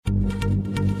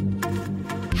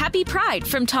Happy Pride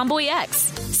from Tomboy X,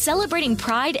 celebrating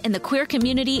pride and the queer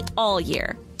community all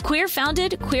year. Queer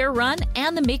founded, queer run,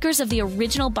 and the makers of the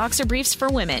original boxer briefs for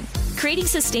women, creating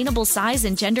sustainable size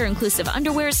and gender inclusive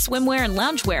underwear, swimwear, and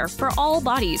loungewear for all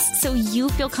bodies so you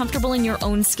feel comfortable in your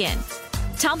own skin.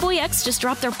 Tomboy X just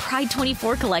dropped their Pride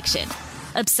 24 collection.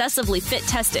 Obsessively fit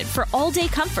tested for all day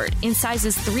comfort in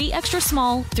sizes 3 extra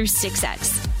small through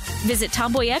 6X. Visit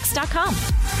tomboyx.com.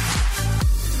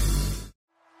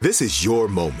 This is your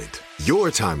moment, your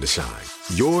time to shine,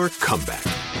 your comeback.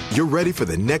 You're ready for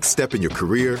the next step in your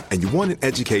career, and you want an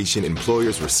education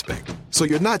employers respect. So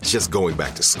you're not just going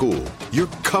back to school, you're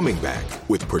coming back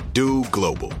with Purdue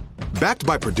Global. Backed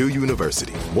by Purdue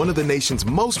University, one of the nation's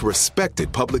most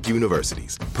respected public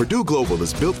universities, Purdue Global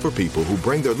is built for people who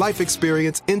bring their life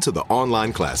experience into the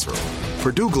online classroom.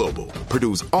 Purdue Global,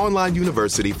 Purdue's online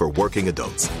university for working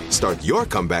adults. Start your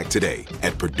comeback today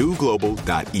at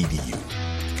purdueglobal.edu.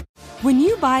 When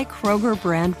you buy Kroger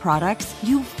brand products,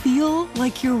 you feel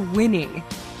like you're winning.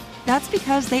 That's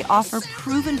because they offer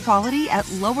proven quality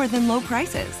at lower than low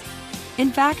prices. In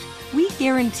fact, we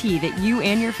guarantee that you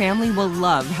and your family will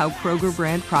love how Kroger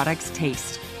brand products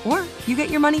taste, or you get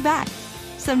your money back.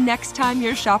 So next time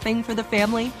you're shopping for the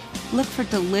family, look for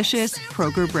delicious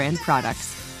Kroger brand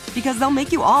products, because they'll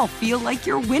make you all feel like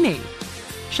you're winning.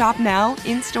 Shop now,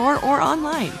 in-store, or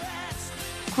online.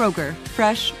 Kroger,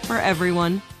 fresh for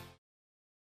everyone.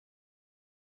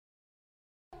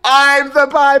 I'm the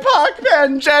BIPOC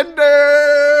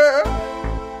pangender!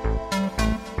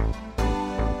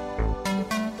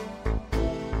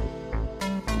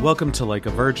 Welcome to Like a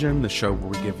Virgin, the show where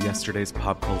we give yesterday's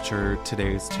pop culture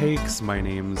today's takes. My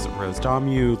name's Rose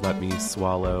Domu. Let me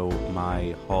swallow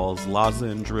my Hall's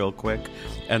lozenge real quick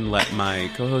and let my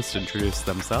co-host introduce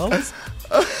themselves.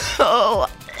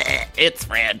 It's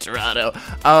Fran Toronto.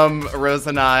 Rose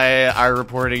and I are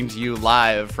reporting to you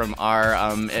live from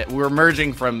our, we're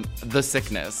emerging from the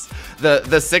sickness.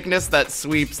 The sickness that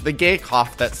sweeps, the gay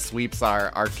cough that sweeps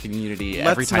our community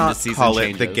every time the season changes. Let's not call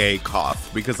it the gay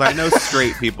cough, because I know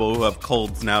straight people who have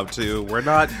colds now too. We're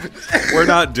not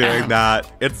doing that.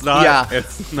 It's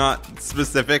not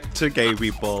specific to gay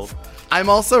people. I'm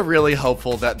also really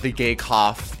hopeful that the gay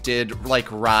cough did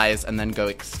rise and then go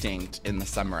extinct in the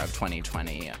summer of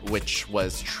 2020, which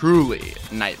was truly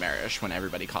nightmarish when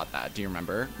everybody caught that. Do you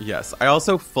remember? Yes. I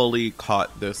also fully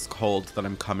caught this cold that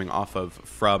I'm coming off of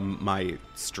from my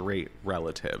straight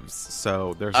relatives.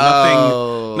 So there's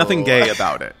nothing gay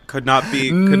about it. Could not be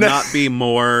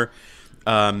more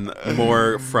from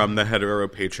the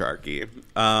heteropatriarchy.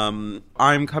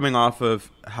 I'm coming off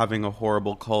of having a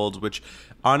horrible cold, which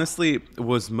honestly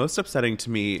was most upsetting to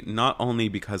me, not only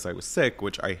because I was sick,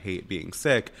 which I hate being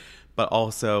sick, but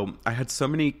also I had so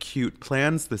many cute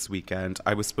plans this weekend.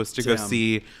 I was supposed to go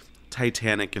see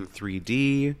Titanic in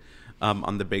 3D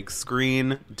on the big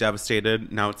screen.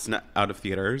 Devastated. Now it's out of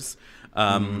theaters.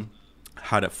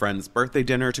 Had a friend's birthday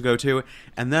dinner to go to.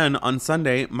 And then on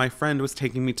Sunday, my friend was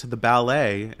taking me to the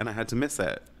ballet, and I had to miss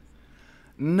it.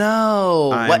 No.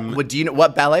 What do you know?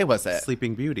 What ballet was it?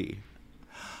 Sleeping Beauty.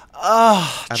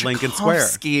 Oh, at Lincoln Square.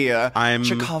 Tchaikovsky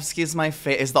is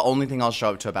is the only thing I'll show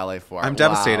up to a ballet for. I'm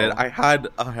devastated. I had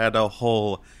a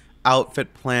whole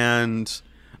outfit planned.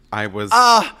 I was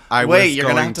you're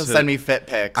gonna have to send me fit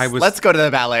pics. Let's go to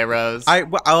the ballet, Rose.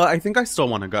 I think I still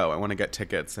want to go. I want to get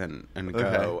tickets and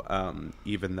go.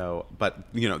 Even though, but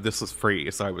this was free,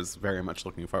 so I was very much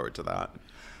looking forward to that.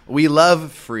 We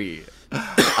love free.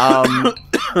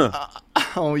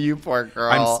 Oh, you poor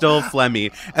girl. I'm still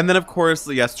phlegmy. And then, of course,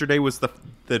 yesterday was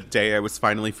the day I was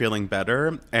finally feeling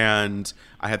better. And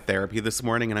I had therapy this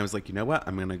morning. And I was like, you know what?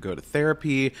 I'm going to go to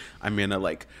therapy. I'm going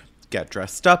to, get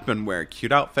dressed up and wear a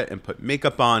cute outfit and put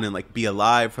makeup on and, be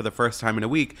alive for the first time in a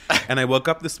week. And I woke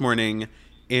up this morning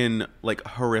in,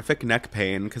 horrific neck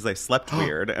pain because I slept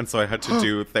weird. And so I had to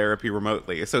do therapy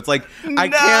remotely. So it's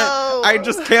I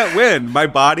just can't win. My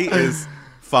body is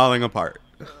falling apart.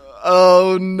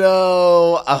 Oh,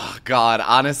 no. Oh, God.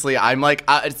 Honestly, I'm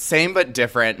same but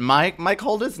different. My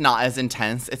cold is not as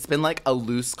intense. It's been a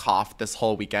loose cough this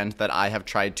whole weekend that I have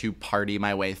tried to party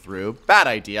my way through. Bad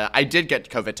idea. I did get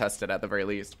COVID tested at the very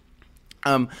least.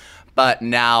 But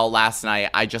now, last night,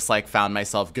 I just found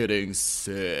myself getting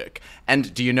sick.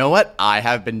 And do you know what I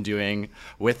have been doing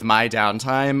with my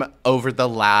downtime over the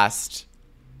last,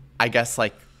 I guess,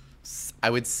 I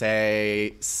would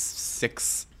say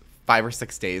 5 or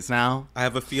 6 days now? I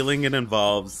have a feeling it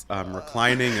involves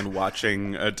reclining and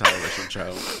watching a television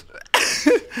show.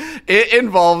 It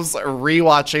involves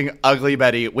rewatching Ugly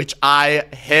Betty, which I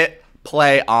hit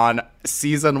play on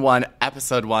season 1,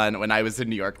 episode 1 when I was in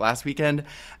New York last weekend.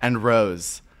 And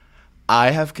Rose,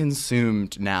 I have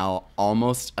consumed now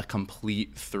almost a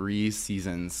complete 3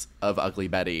 seasons of Ugly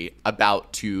Betty,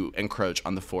 about to encroach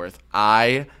on the 4th.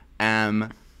 I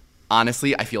am,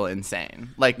 honestly, I feel insane.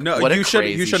 Like, No, what you a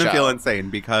crazy you shouldn't show. feel insane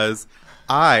because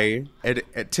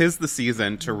tis the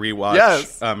season to rewatch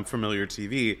Yes. familiar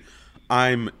TV.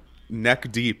 I'm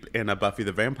neck deep in a Buffy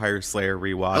the Vampire Slayer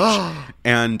rewatch,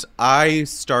 and I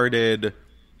started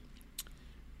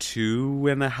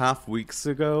 2.5 weeks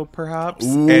ago, perhaps.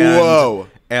 Whoa.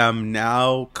 And am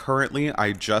now currently.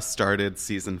 I just started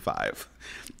season 5,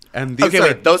 and these Okay,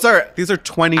 wait, those are these are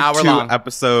 22 hour-long.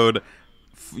 episode,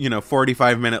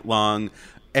 45-minute long,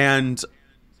 and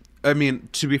I mean,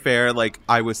 to be fair, like,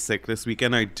 I was sick this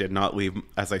weekend. I did not leave,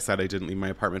 as I said, I didn't leave my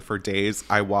apartment for days.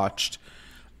 I watched,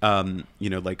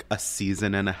 like a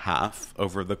season and a half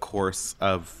over the course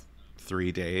of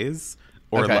 3 days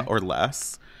or Okay. or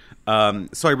less.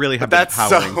 So I really have been that's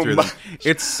powering so through them.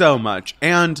 It's so much.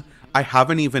 And I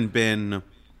haven't even been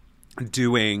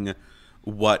doing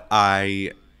what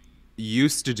I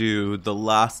used to do the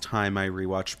last time I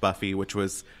rewatched Buffy, which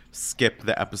was skip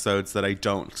the episodes that I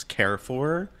don't care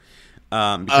for.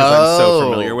 Because I'm so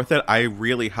familiar with it. I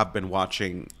really have been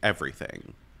watching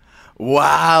everything.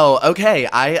 Wow. Okay.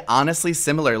 I honestly,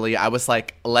 similarly, I was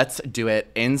like, let's do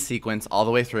it in sequence all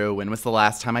the way through. When was the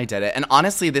last time I did it? And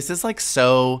honestly, this is like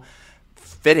so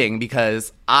fitting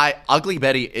because Ugly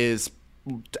Betty is,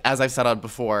 as I've said on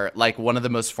before, like one of the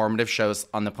most formative shows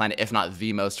on the planet, if not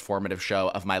the most formative show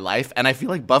of my life. And I feel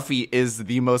like Buffy is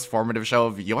the most formative show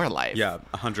of your life. Yeah,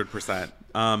 100%.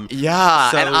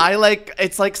 Yeah, So- and I like,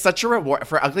 it's like such a reward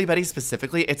for Ugly Betty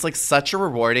specifically. It's like such a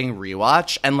rewarding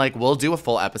rewatch, and like we'll do a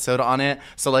full episode on it,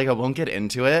 so like I won't get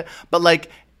into it, but like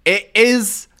it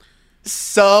is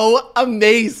so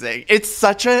amazing. It's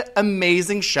such an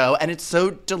amazing show, and it's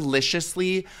so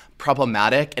deliciously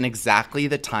problematic in exactly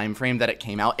the time frame that it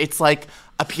came out. It's like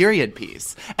a period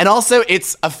piece, and also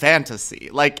it's a fantasy.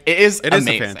 Like it is It is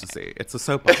amazing. a fantasy. It's a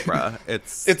soap opera.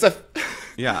 It's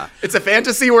yeah. It's a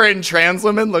fantasy wherein trans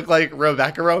women look like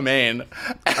Rebecca Romaine.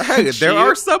 Hey, there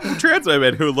are some trans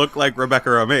women who look like Rebecca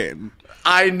Romaine.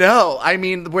 I know. I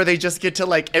mean, where they just get to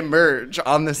like emerge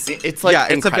on the scene. It's like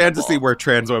It's incredible. a fantasy where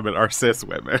trans women are cis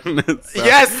women. So-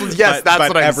 Yes, that's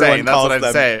what I'm everyone saying. That's calls what I'm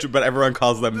them- saying. But everyone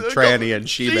calls them tranny and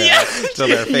she-man Yes, to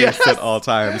their face yes. at all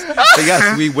times. But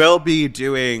yes, we will be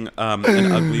doing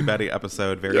an Ugly Betty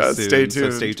episode very soon. Stay So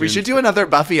tuned. stay tuned. We should do another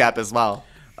Buffy app as well.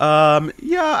 Yeah,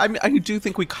 I mean, I do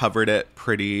think we covered it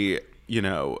pretty,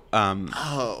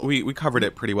 we covered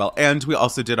it pretty well. And we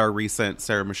also did our recent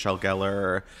Sarah Michelle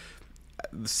Gellar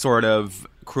sort of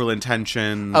Cruel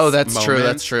Intentions Oh, that's true. moment.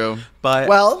 That's true. But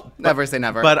well, never say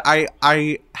never. But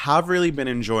I have really been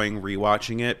enjoying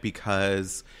rewatching it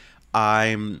because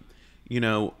I'm,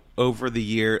 over the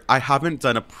year, I haven't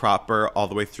done a proper all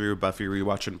the way through Buffy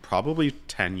rewatch in probably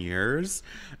 10 years.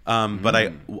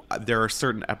 But there are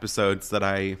certain episodes that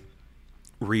I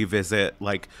revisit,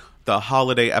 like the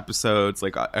holiday episodes.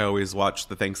 Like I always watch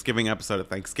the Thanksgiving episode at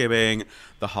Thanksgiving,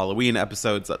 the Halloween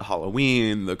episodes at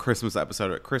Halloween, the Christmas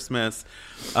episode at Christmas.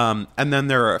 And then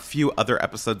there are a few other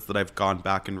episodes that I've gone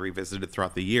back and revisited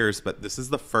throughout the years. But this is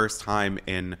the first time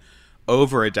in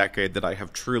over a decade that I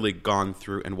have truly gone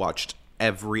through and watched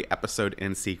every episode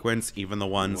in sequence, even the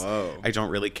ones I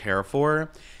don't really care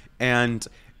for. And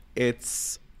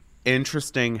it's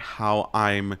interesting how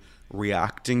I'm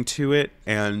reacting to it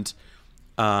and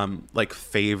like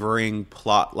favoring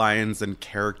plot lines and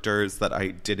characters that I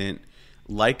didn't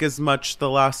like as much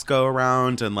the last go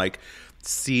around, and like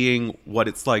seeing what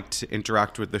it's like to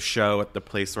interact with the show at the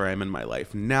place where I'm in my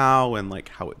life now, and like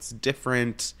how it's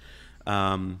different.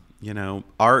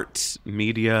 Art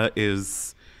media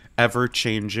is ever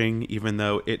changing, even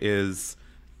though it is,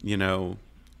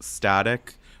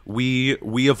 static. We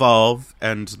evolve,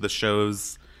 and the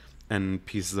shows and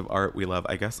pieces of art we love,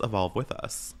 I guess, evolve with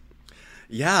us.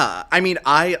 yeah, I mean,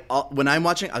 when I'm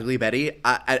watching Ugly Betty,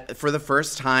 for the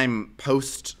first time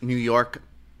post New York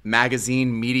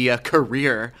magazine media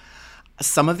career,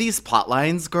 some of these plot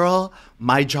lines, girl,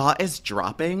 my jaw is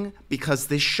dropping because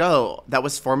this show that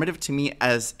was formative to me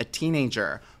as a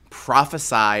teenager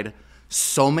prophesied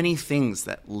so many things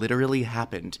that literally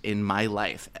happened in my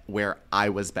life where I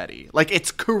was Betty. Like,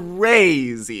 it's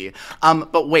crazy.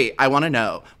 But wait, I want to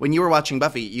know, when you were watching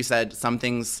Buffy, you said some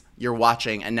things you're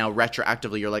watching and now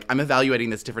retroactively you're like, I'm evaluating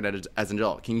this different as an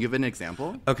adult. Can you give an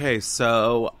example? Okay,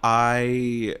 so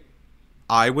I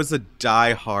was a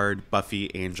diehard Buffy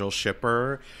Angel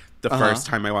shipper the first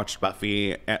time I watched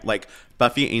Buffy. Like,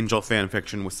 Buffy Angel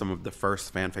fanfiction was some of the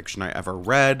first fanfiction I ever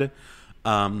read.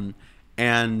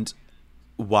 And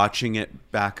watching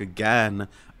it back again,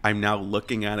 I'm now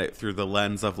looking at it through the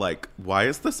lens of like, why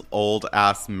is this old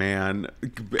ass man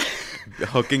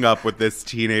hooking up with this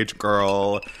teenage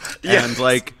girl? Yes. And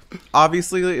like,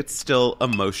 obviously it's still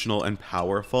emotional and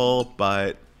powerful,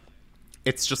 but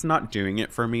it's just not doing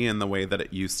it for me in the way that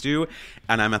it used to.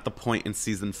 And I'm at the point in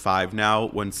season 5 now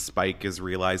when Spike is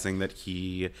realizing that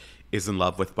he is in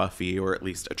love with Buffy, or at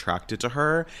least attracted to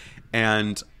her.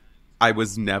 And I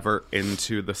was never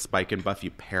into the Spike and Buffy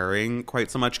pairing quite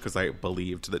so much because I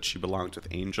believed that she belonged with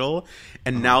Angel.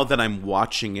 And now that I'm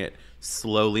watching it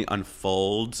slowly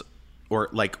unfold, or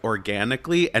like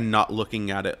organically, and not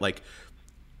looking at it like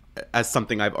as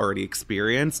something I've already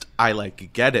experienced, I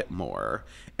like get it more.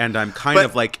 And I'm kind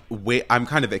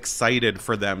of excited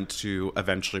for them to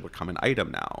eventually become an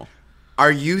item now.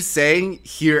 Are you saying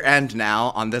here and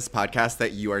now on this podcast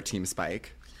that you are Team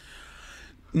Spike?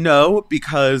 No,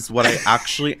 because what I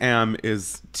actually am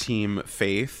is Team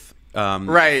Faith.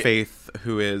 Right. Faith,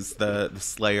 who is the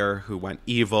Slayer who went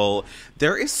evil.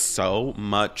 There is so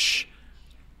much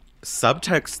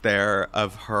subtext there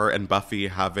of her and Buffy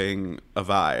having a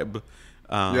vibe.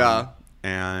 Yeah.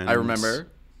 And I remember.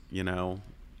 You know,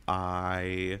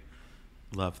 I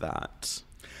love that.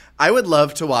 I would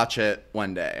love to watch it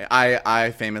one day. I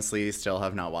famously still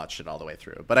have not watched it all the way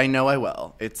through, but I know I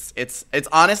will. It's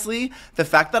honestly, the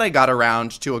fact that I got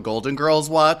around to a Golden Girls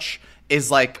watch is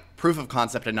like proof of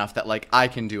concept enough that like I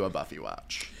can do a Buffy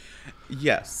watch.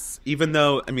 Yes, even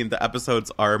though I mean the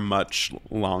episodes are much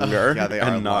longer. Yeah, they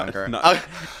are longer.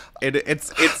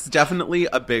 It's definitely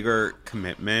a bigger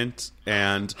commitment.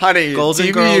 And honey, Golden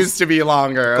TV Girls used to be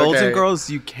longer. Golden Girls,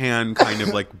 you can kind of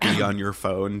like be on your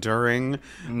phone during.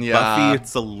 Yeah. Buffy,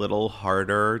 it's a little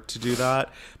harder to do that.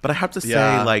 But I have to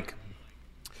say, like,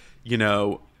 you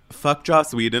know, fuck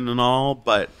Joss Whedon and all,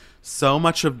 but so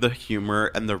much of the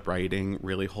humor and the writing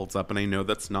really holds up. And I know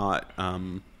that's not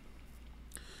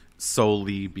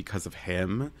solely because of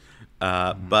him,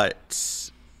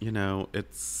 but you know,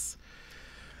 it's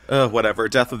whatever.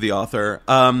 Death of the author.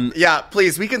 Yeah,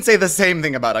 please, we can say the same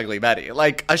thing about Ugly Betty.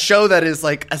 Like a show that is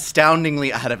like astoundingly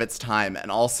ahead of its time,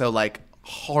 and also like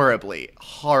horribly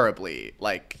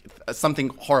like something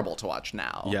horrible to watch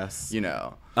now. Yes, you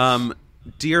know.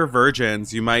 Dear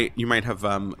Virgins, you might have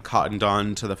cottoned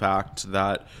on to the fact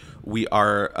that we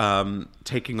are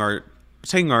taking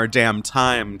our damn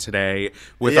time today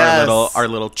with our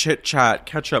little chit chat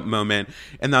catch up moment,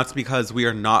 and that's because we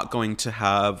are not going to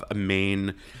have a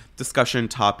main discussion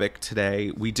topic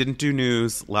today. We didn't do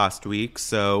news last week,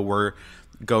 so we're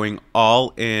going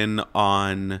all in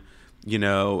on, you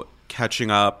know, catching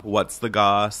up. What's the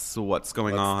goss? What's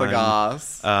going on? What's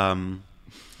the goss?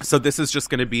 So this is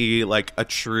just going to be like a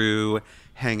true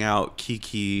hangout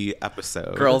Kiki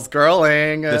episode. Girls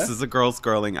girling. This is a girls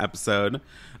girling episode.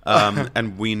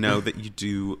 And we know that you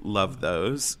do love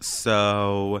those.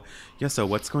 So, yeah, so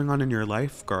what's going on in your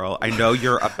life, girl? I know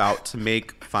you're about to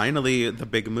make, finally, the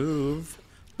big move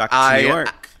back to New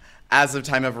York. As of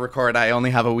time of record, I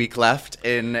only have a week left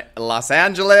in Los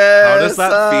Angeles. How does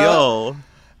that feel?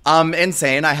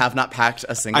 Insane. I have not packed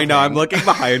a single thing. I know, I'm looking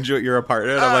behind you at your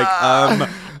apartment. I'm like,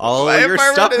 all of your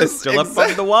stuff is still up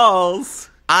on the walls.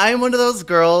 I'm one of those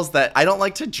girls that I don't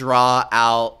like to draw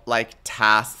out like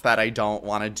tasks that I don't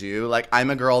want to do. Like I'm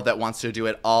a girl that wants to do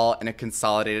it all in a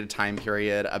consolidated time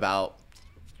period, about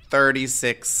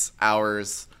 36 to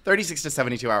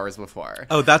 72 hours before.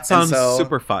 Oh, that sounds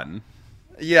super fun.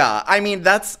 Yeah, I mean,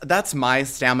 that's my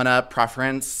stamina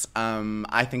preference.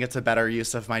 I think it's a better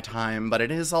use of my time, but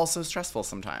it is also stressful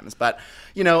sometimes. But,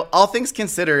 you know, all things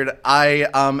considered, I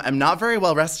am not very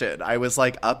well rested. I was,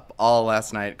 like, up all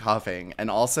last night coughing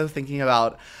and also thinking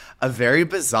about a very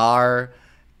bizarre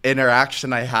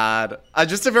interaction I had.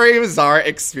 Just a very bizarre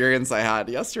experience I had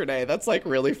yesterday that's, like,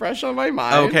 really fresh on my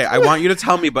mind. Okay, I want you to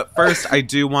tell me, but first I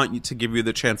do want you to give you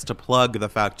the chance to plug the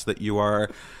fact that you are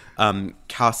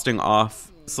casting off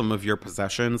some of your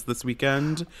possessions this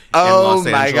weekend in Los Angeles.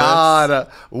 Oh my God.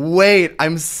 Wait,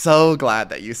 I'm so glad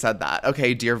that you said that.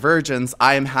 Okay, dear virgins,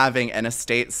 I am having an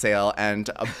estate sale and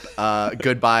a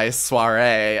goodbye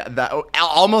soiree. That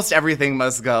almost everything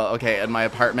must go. Okay, in my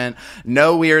apartment.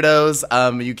 No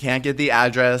weirdos. You can't get the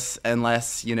address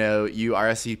unless, you know, you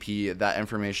RSVP. That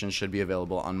information should be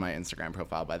available on my Instagram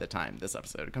profile by the time this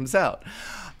episode comes out.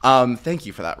 Thank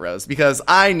you for that, Rose, because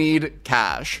I need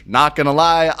cash. Not gonna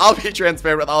lie, I'll be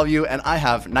transparent with all of you, and I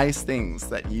have nice things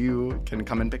that you can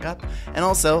come and pick up. And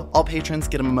also, all patrons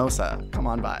get a mimosa. Come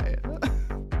on by.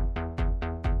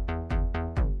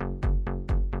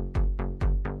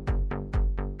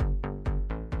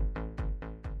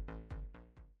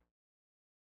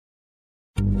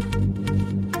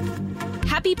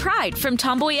 Happy Pride from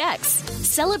Tomboy X.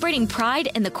 celebrating pride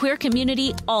in the queer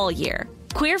community all year.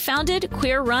 Queer founded,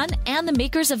 queer run, and the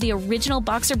makers of the original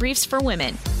boxer briefs for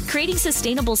women, creating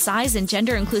sustainable size and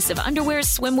gender inclusive underwear,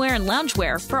 swimwear, and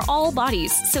loungewear for all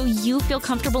bodies so you feel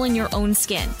comfortable in your own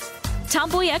skin.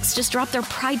 Tomboy X just dropped their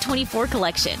Pride 24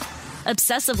 collection.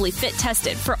 Obsessively fit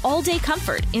tested for all day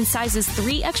comfort in sizes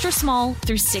 3 extra small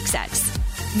through 6X.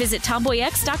 Visit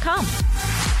tomboyx.com.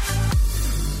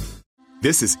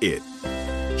 This is it.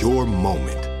 Your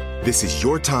moment. This is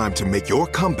your time to make your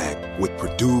comeback with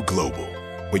Purdue Global.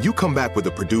 When you come back with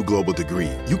a Purdue Global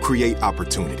degree, you create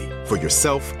opportunity for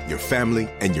yourself, your family,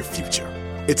 and your future.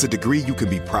 It's a degree you can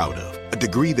be proud of, a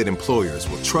degree that employers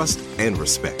will trust and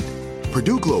respect.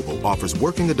 Purdue Global offers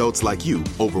working adults like you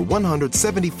over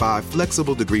 175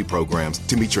 flexible degree programs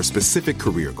to meet your specific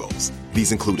career goals.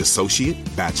 These include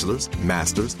associate, bachelor's,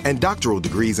 master's, and doctoral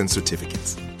degrees and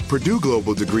certificates. Purdue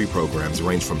Global degree programs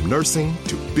range from nursing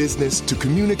to business to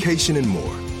communication and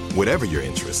more. Whatever your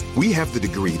interest, we have the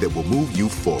degree that will move you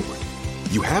forward.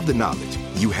 You have the knowledge,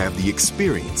 you have the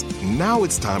experience. Now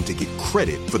it's time to get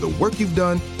credit for the work you've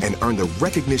done and earn the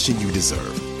recognition you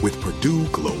deserve with Purdue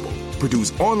Global,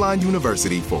 Purdue's online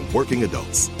university for working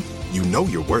adults. You know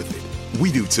you're worth it.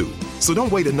 We do too. So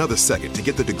don't wait another second to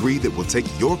get the degree that will take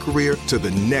your career to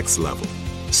the next level.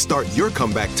 Start your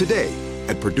comeback today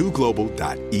at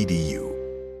purdueglobal.edu.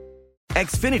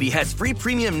 Xfinity has free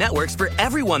premium networks for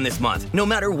everyone this month, no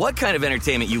matter what kind of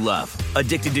entertainment you love.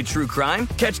 Addicted to true crime?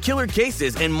 Catch killer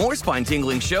cases and more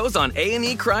spine-tingling shows on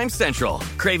A&E Crime Central.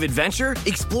 Crave adventure?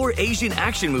 Explore Asian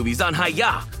action movies on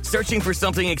Hi-YAH. Searching for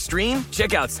something extreme?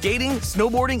 Check out skating,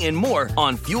 snowboarding, and more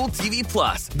on Fuel TV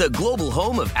Plus, the global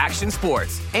home of action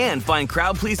sports. And find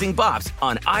crowd-pleasing bops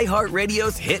on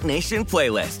iHeartRadio's Hit Nation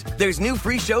playlist. There's new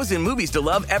free shows and movies to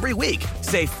love every week.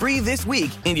 Say free this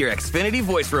week in your Xfinity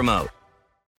voice remote.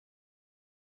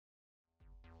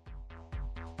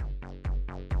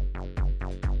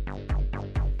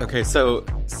 Okay, so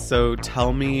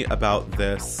tell me about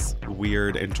this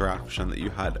weird interaction that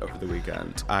you had over the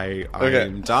weekend. I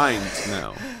am dying to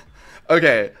know.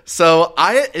 Okay, so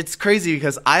it's crazy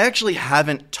because I actually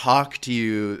haven't talked to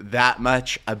you that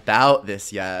much about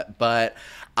this yet, but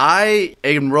I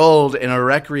enrolled in a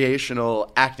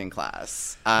recreational acting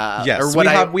class. Yes,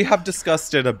 we have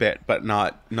discussed it a bit, but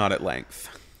not at length.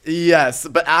 Yes,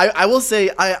 but I will say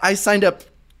I signed up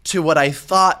to what I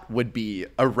thought would be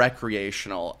a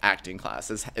recreational acting class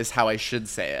is how I should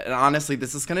say it. And honestly,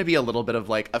 this is going to be a little bit of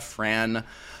like a Fran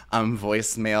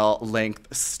voicemail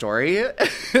length story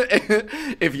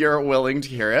if you're willing to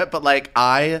hear it. But like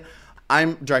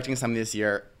I'm directing something this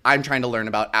year. I'm trying to learn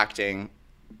about acting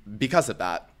because of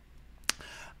that.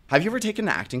 Have you ever taken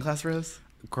an acting class, Rose?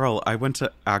 Girl, I went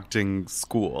to acting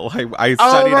school. I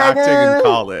studied acting in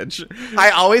college.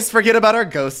 I always forget about our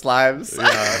ghost lives.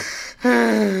 Yeah.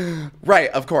 Right,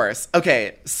 of course.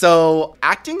 Okay, so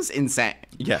acting's insane.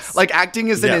 Yes. Like, acting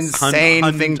is an insane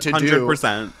thing to do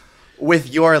 100%.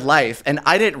 with your life. And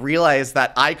I didn't realize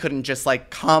that I couldn't just, like,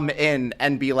 come in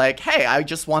and be like, hey, I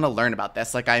just want to learn about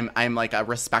this. Like, I'm like, a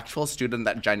respectful student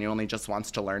that genuinely just wants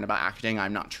to learn about acting.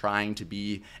 I'm not trying to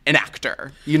be an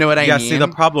actor. You know what I mean? Yeah, see, the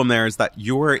problem there is that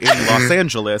you're in Los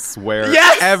Angeles where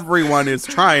everyone is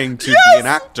trying to be an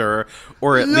actor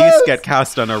or at least get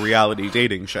cast on a reality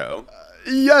dating show.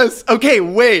 Yes. Okay,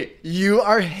 wait. You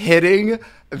are hitting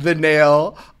the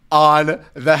nail on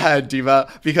the head,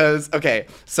 Diva. Because, okay,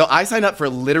 so I signed up for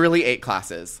literally 8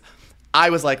 classes. I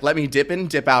was like, let me dip in,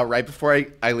 dip out right before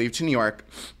I leave to New York.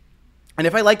 And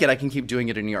if I like it, I can keep doing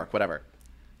it in New York, whatever.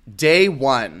 Day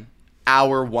 1,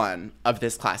 hour 1 of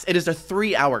this class. It is a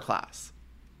 3-hour class.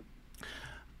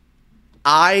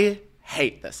 I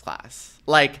hate this class.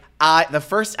 Like, the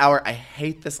first hour, I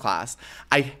hate this class.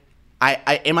 I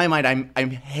in my mind, I'm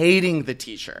hating the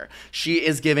teacher. She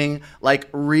is giving like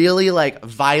really like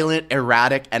violent,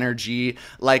 erratic energy,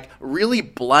 like really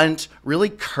blunt, really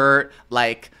curt,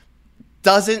 like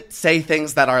doesn't say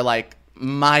things that are like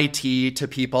my tea to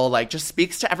people, like just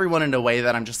speaks to everyone in a way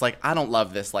that I'm just like, I don't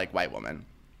love this like white woman.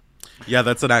 Yeah,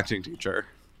 that's an acting teacher.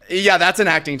 Yeah, that's an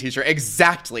acting teacher.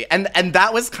 Exactly. And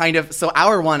that was kind of, so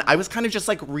hour 1, I was kind of just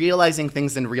like realizing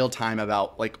things in real time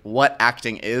about like what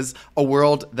acting is, a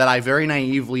world that I very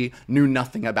naively knew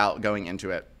nothing about going into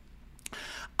it.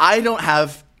 I don't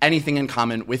have anything in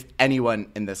common with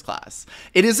anyone in this class.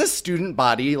 It is a student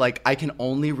body like I can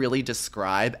only really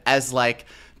describe as like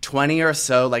 20 or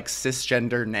so like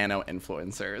cisgender nano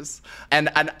influencers.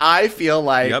 And I feel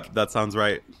like... Yep, that sounds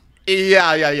right.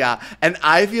 Yeah. And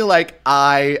I feel like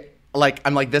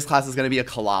I'm like, this class is going to be a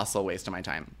colossal waste of my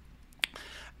time.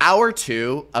 hour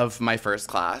 2 of my first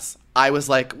class, I was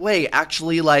like, wait,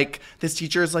 actually, like, this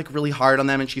teacher is, like, really hard on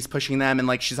them and she's pushing them and,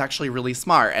 like, she's actually really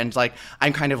smart. And, like,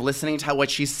 I'm kind of listening to what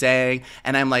she's saying.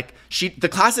 And I'm like,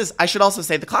 I should also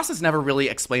say, the class is never really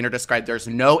explained or described. There's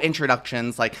no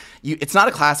introductions. Like, it's not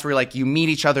a class where, like, you meet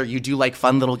each other, you do, like,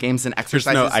 fun little games and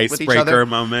exercises with each other. There's no icebreaker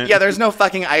moment. Yeah, there's no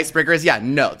fucking icebreakers. Yeah,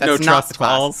 no, that's no not trust the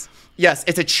class. falls. Yes,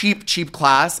 it's a cheap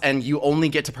class and you only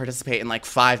get to participate in, like,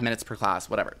 5 minutes per class,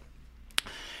 whatever.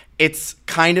 It's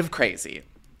kind of crazy.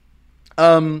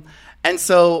 And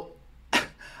so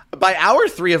by hour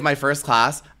 3 of my first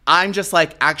class, I'm just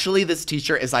like, actually, this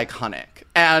teacher is iconic.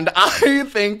 And I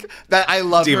think that I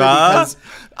love her because,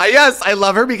 yes, I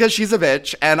love her because she's a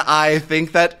bitch. And I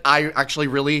think that I actually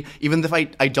really, even if I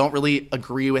don't really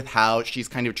agree with how she's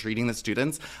kind of treating the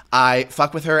students, I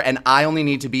fuck with her and I only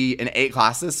need to be in 8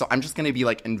 classes. So I'm just going to be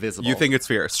like invisible. You think it's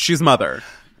fierce. She's Mother.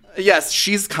 Yes,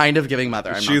 she's kind of giving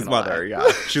Mother. She's Mother, yeah.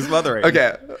 She's mothering.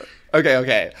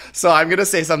 Okay. So I'm going to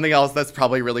say something else that's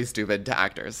probably really stupid to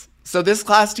actors. So this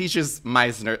class teaches the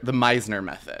Meisner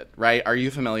method, right? Are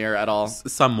you familiar at all?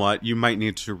 Somewhat. You might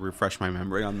need to refresh my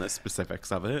memory on the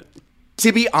specifics of it.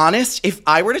 To be honest, if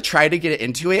I were to try to get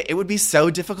into it, it would be so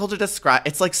difficult to describe.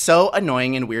 It's like so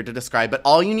annoying and weird to describe, but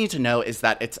all you need to know is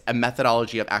that it's a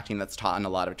methodology of acting that's taught in a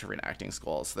lot of different acting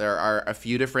schools. There are a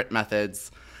few different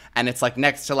methods. And it's like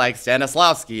next to like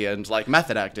Stanislavski and like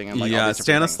method acting and like all these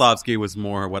different Stanislavski things. Was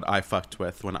more what I fucked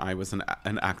with when I was an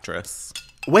actress.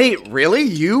 Wait, really?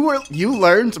 You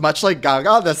learned much like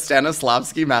Gaga the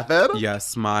Stanislavski method?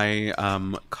 Yes, my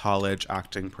college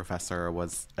acting professor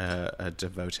was a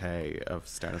devotee of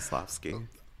Stanislavski.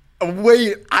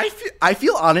 Wait, I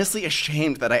feel honestly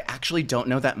ashamed that I actually don't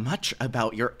know that much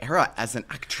about your era as an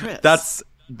actress.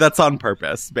 That's on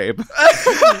purpose, babe.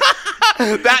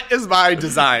 That is my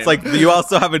design. It's like you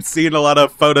also haven't seen a lot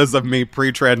of photos of me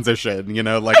pre-transition, you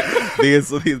know, like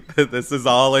this is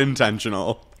all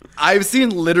intentional. I've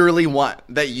seen literally one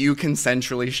that you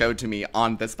consensually showed to me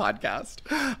on this podcast.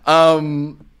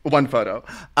 One photo.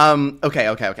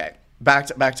 Okay.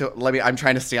 Back to I'm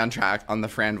trying to stay on track on the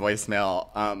Fran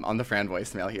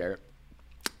voicemail here.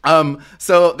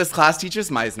 So this class teaches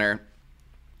Meisner.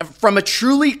 From a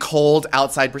truly cold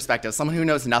outside perspective, someone who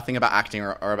knows nothing about acting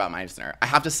or about Meisner, I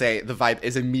have to say the vibe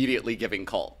is immediately giving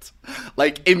cult.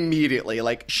 Like, immediately.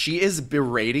 Like, she is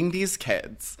berating these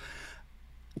kids.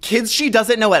 Kids she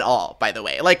doesn't know at all, by the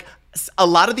way. Like, a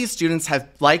lot of these students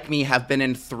have been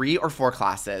in 3 or 4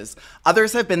 classes.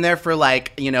 Others have been there for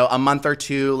like, you know, a month or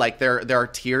 2. Like there are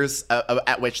tiers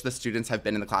at which the students have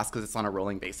been in the class because it's on a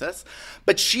rolling basis.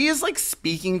 But she is like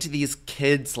speaking to these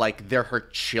kids like they're her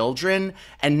children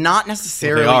and not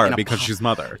necessarily. Well, they are because she's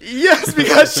Mother. Yes,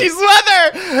 because she's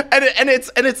Mother.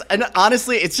 And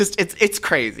honestly, it's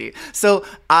crazy. So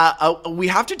we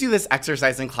have to do this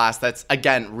exercise in class that's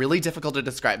again really difficult to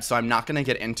describe. So I'm not going to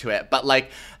get into it, but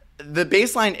like. The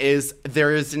baseline is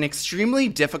there is an extremely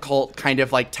difficult kind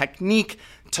of like technique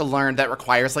to learn that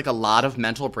requires like a lot of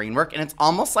mental brain work. And it's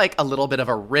almost like a little bit of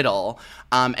a riddle.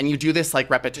 And you do this like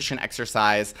repetition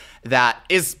exercise that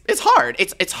it's hard.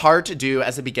 It's hard to do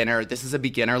as a beginner. This is a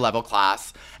beginner level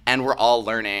class and we're all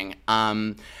learning.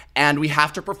 And we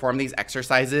have to perform these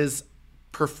exercises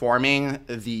performing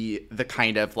the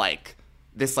kind of like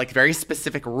this like very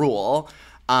specific rule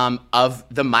of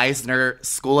the Meisner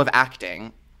School of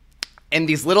Acting. In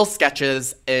these little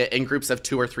sketches in groups of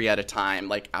 2 or 3 at a time,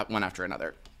 like one after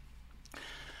another.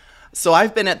 So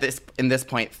I've been in this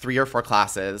point 3 or 4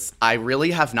 classes. I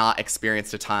really have not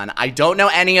experienced a ton. I don't know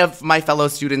any of my fellow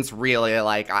students really. A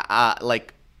lot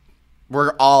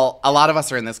of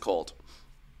us are in this cold.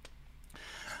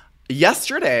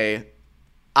 Yesterday,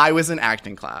 I was in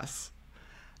acting class,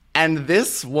 and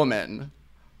this woman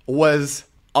was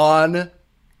on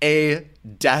a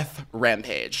death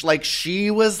rampage. Like,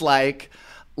 she was like,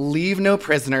 leave no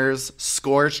prisoners,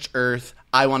 scorched earth,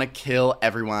 I want to kill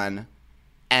everyone,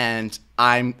 and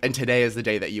today is the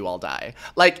day that you all die.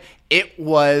 Like, it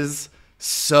was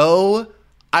so,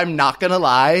 I'm not gonna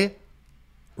lie,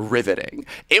 riveting.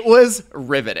 It was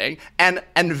riveting. And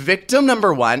victim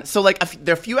number 1, so like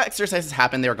there are a few exercises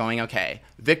happen, they were going okay.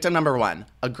 Victim number 1,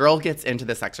 a girl gets into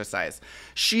this exercise.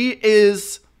 She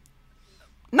is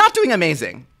not doing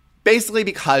amazing. Basically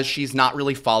because she's not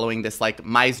really following this like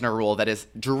Meisner rule that is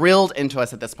drilled into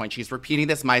us at this point. She's repeating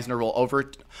this Meisner rule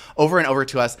over and over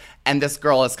to us, and this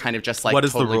girl is kind of just like what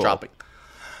is totally the rule? dropping.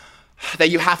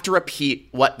 that you have to repeat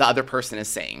what the other person is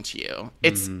saying to you.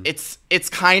 It's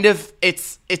kind of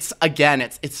it's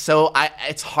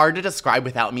hard to describe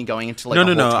without me going into like a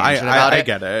whole tangent about it. I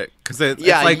get it, because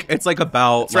it's like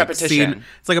about it's like repetition.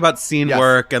 It's like about scene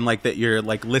work, and like that you're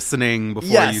like listening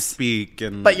before you speak,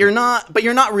 and but you're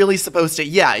not really supposed to.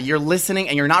 Yeah, you're listening,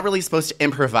 and you're not really supposed to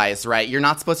improvise, right? You're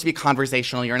not supposed to be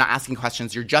conversational. You're not asking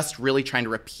questions. You're just really trying to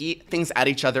repeat things at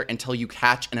each other until you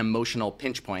catch an emotional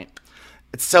pinch point.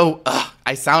 It's so,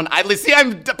 I'm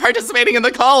participating in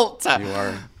the cult. You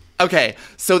are. Okay,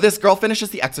 so this girl finishes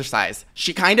the exercise.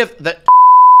 She kind of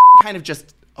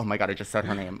just, oh my God, I just said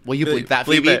her name. Will you bleep that,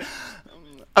 Phoebe? It.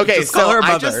 Okay, just call her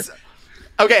mother.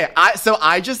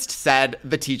 I just said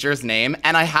the teacher's name,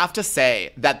 and I have to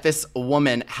say that this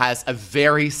woman has a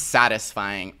very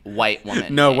satisfying white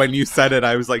woman No, name. when you said it,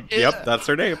 I was like, yep, that's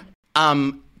her name.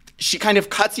 She kind of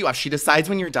cuts you off. She decides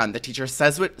when you're done. The teacher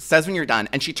says when you're done,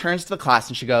 and she turns to the class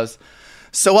and she goes,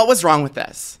 "So what was wrong with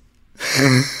this?"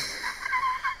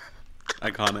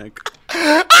 Iconic.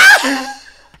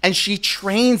 And she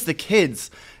trains the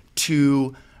kids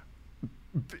to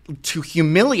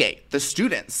humiliate the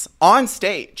students on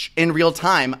stage in real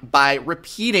time by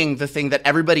repeating the thing that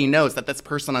everybody knows that this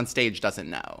person on stage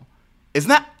doesn't know. Isn't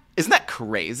that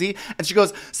crazy? And she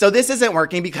goes, so this isn't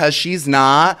working because she's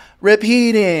not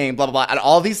repeating, blah, blah, blah. And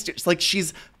all these, like,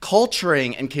 she's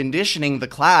culturing and conditioning the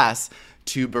class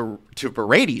to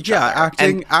berate each other.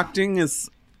 Yeah, acting is,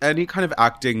 any kind of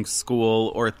acting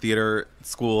school or theater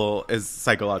school is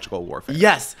psychological warfare.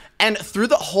 Yes. And through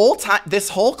the whole time, this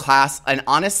whole class, and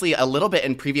honestly, a little bit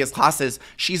in previous classes,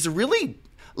 she's really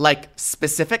like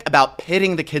specific about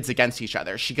pitting the kids against each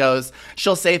other. She'll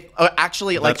say, oh,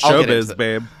 actually, like, That's I'll get showbiz, into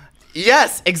babe.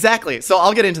 Yes, exactly. So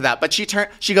I'll get into that. But she turns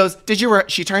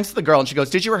to the girl and she goes,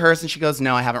 "Did you rehearse?" And she goes,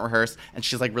 "No, I haven't rehearsed." And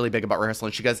she's like really big about rehearsal.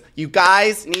 And she goes, "You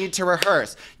guys need to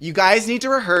rehearse. You guys need to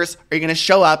rehearse, or you're going to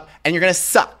show up and you're going to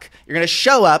suck. You're going to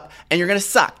show up and you're going to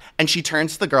suck." And she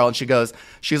turns to the girl and she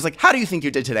was like, "How do you think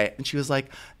you did today?" And she was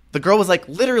like, the girl was like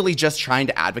literally just trying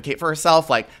to advocate for herself.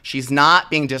 Like, she's not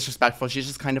being disrespectful. She's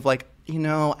just kind of like, I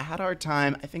had a hard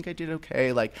time. I think I did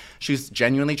okay. Like, she was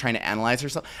genuinely trying to analyze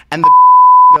herself. And the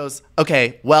goes,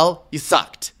 "Okay, well, you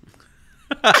sucked."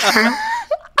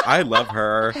 I love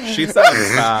her. She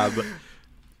sounds fab.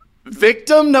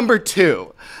 Victim number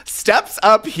 2 steps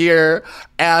up here,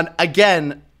 and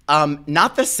again,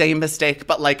 not the same mistake,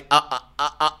 but like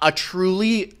a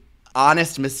truly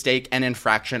honest mistake and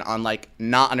infraction on like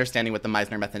not understanding what the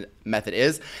Meisner method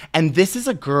is. And this is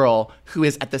a girl who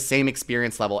is at the same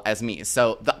experience level as me.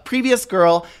 So the previous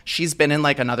girl, she's been in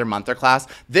like another month or class.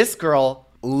 This girl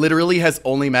literally has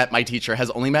only met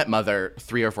Mother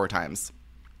 3 or 4 times.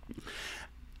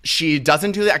 She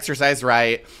doesn't do the exercise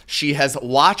right. She has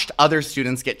watched other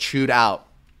students get chewed out.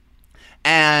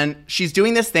 And she's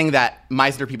doing this thing that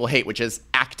Meisner people hate, which is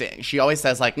acting. She always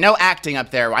says, like, "No acting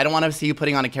up there. I don't want to see you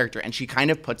putting on a character." And she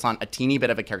kind of puts on a teeny bit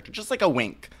of a character, just like a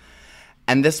wink.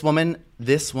 And this woman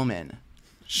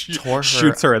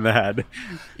shoots her in the head.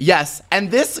 Yes.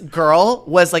 And this girl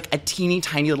was like a teeny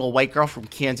tiny little white girl from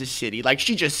Kansas City. Like,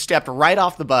 she just stepped right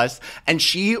off the bus and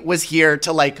she was here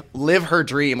to like live her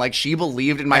dream. Like, she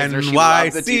believed in Meisner. She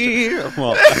loved the teacher.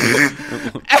 Well,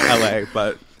 LA,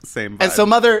 but same vibe. And so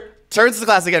Mother turns to the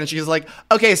class again and she's like,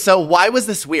 "Okay, so why was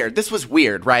this weird? This was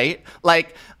weird, right?"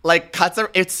 Like cuts her.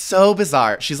 It's so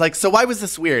bizarre. She's like, "So why was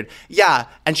this weird?" "Yeah."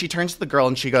 And she turns to the girl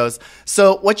and she goes,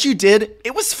 "So what you did,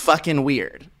 it was fucking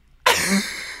weird."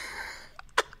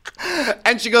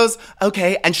 And she goes,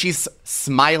 "Okay." And she's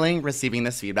smiling, receiving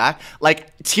this feedback,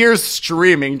 like tears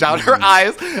streaming down her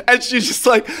eyes. And she's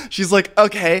like,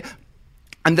 "Okay."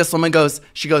 And this woman goes,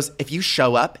 "If you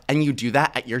show up and you do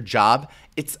that at your job,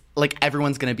 it's like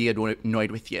everyone's going to be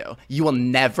annoyed with you. You will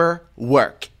never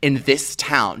work in this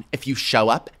town if you show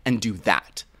up and do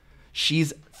that." This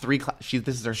is her third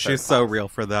class. She's so real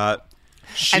for that.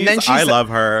 I love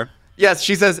her. Yes,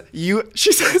 she says,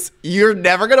 "You're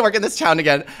never going to work in this town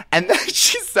again." And then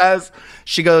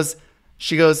she goes,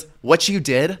 "What you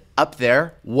did up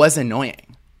there was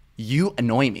annoying. You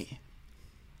annoy me."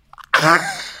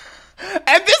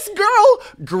 And this girl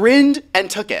grinned and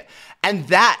took it. And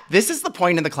this is the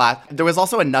point in the class. There was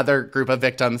also another group of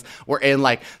victims wherein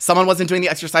like someone wasn't doing the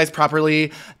exercise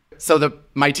properly. So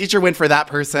my teacher went for that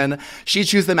person. She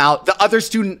chews them out. The other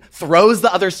student throws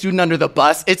the other student under the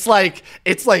bus. It's like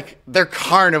they're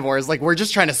carnivores. Like, we're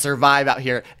just trying to survive out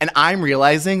here. And I'm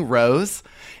realizing, Rose,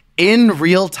 in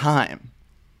real time,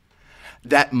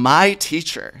 that my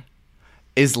teacher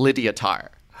is Lydia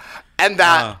Tarr. And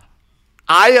that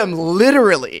I am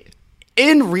literally,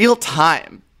 in real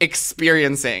time,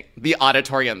 experiencing the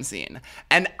auditorium scene.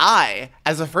 And I,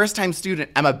 as a first-time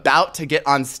student, am about to get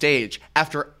on stage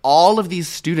after all of these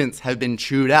students have been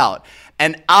chewed out.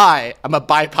 And I am a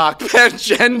BIPOC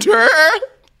gender.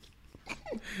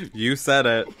 You said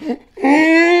it.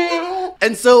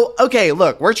 And so, okay,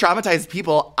 look, we're traumatized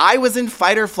people. I was in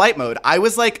fight or flight mode. I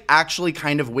was like actually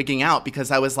kind of wigging out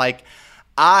because I was like,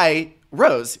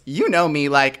 Rose, you know me,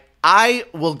 like I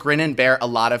will grin and bear a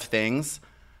lot of things.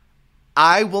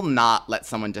 I will not let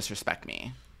someone disrespect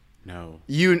me. No.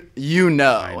 You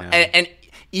know. I know. And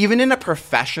even in a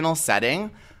professional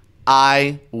setting,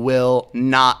 I will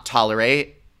not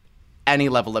tolerate any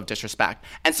level of disrespect.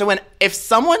 And so if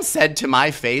someone said to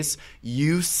my face,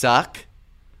 "You suck,"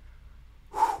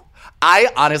 I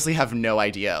honestly have no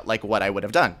idea like what I would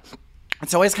have done. And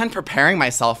so I was kind of preparing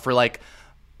myself for like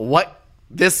what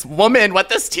this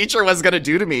teacher was going to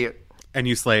do to me. And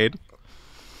you slayed?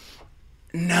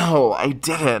 No, I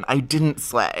didn't. I didn't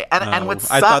slay. And what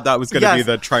I thought that was going to be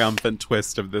the triumphant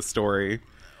twist of this story.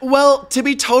 Well, to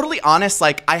be totally honest,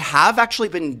 like I have actually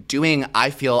been doing, I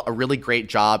feel, a really great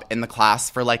job in the class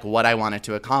for like what I wanted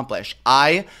to accomplish.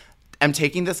 I am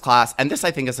taking this class, and this I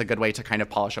think is a good way to kind of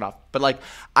polish it off. But like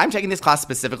I'm taking this class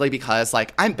specifically because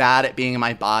like I'm bad at being in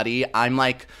my body. I'm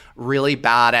like really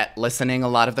bad at listening a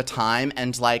lot of the time.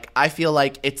 And like I feel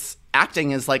like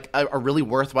acting is like a really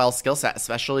worthwhile skill set,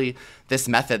 especially this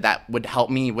method that would help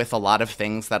me with a lot of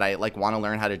things that I like want to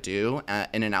learn how to do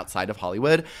in and outside of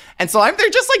Hollywood. And so they're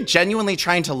just like genuinely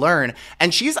trying to learn.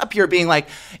 And she's up here being like,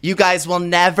 "You guys will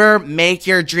never make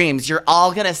your dreams. You're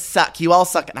all gonna suck. You all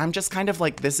suck." And I'm just kind of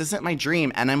like, this isn't my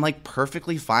dream. And I'm like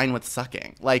perfectly fine with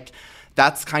sucking. Like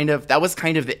that was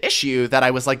kind of the issue that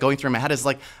I was like going through in my head is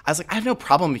like, I was like, I have no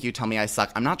problem if you tell me I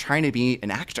suck. I'm not trying to be an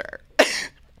actor.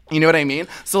 You know what I mean?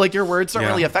 So, like, your words don't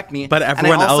really affect me. But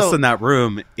everyone else in that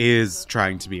room is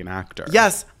trying to be an actor.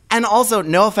 Yes. And also,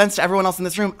 no offense to everyone else in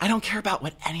this room, I don't care about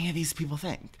what any of these people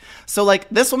think. So, like,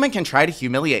 this woman can try to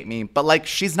humiliate me, but, like,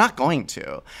 she's not going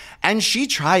to. And she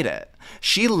tried it.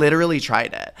 She literally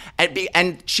tried it.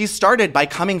 And she started by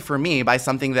coming for me by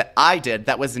something that I did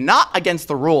that was not against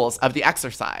the rules of the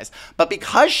exercise. But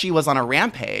because she was on a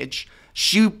rampage,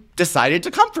 she decided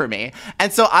to come for me.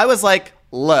 And so I was like,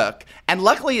 look. And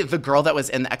luckily, the girl that was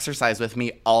in the exercise with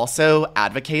me also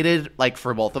advocated, like,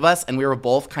 for both of us. And we were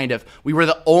both we were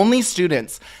the only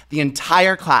students, the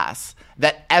entire class,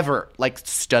 that ever, like,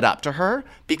 stood up to her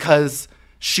because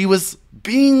she was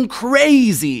being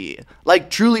crazy, like,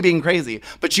 truly being crazy.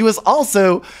 But she was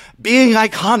also being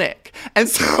iconic. And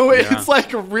so it's,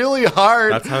 like, really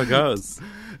hard. That's how it goes.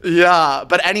 Yeah,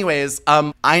 but anyways,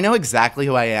 I know exactly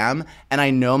who I am, and I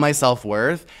know my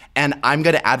self-worth, and I'm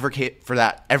going to advocate for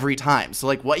that every time. So,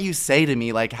 like, what you say to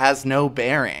me, like, has no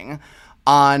bearing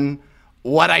on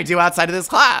what I do outside of this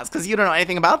class, because you don't know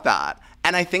anything about that.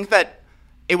 And I think that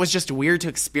it was just weird to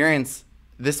experience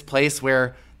this place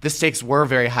where the stakes were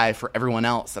very high for everyone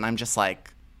else, and I'm just,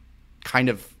 like, kind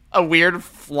of a weird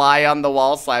fly on the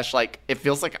wall / like, it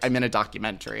feels like I'm in a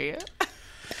documentary.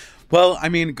 Well, I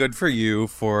mean, good for you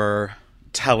for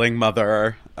telling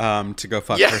Mother to go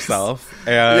fuck herself.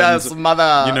 And, yes,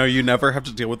 Mother. You know, you never have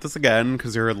to deal with this again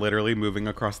because you're literally moving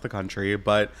across the country.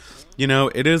 But, you know,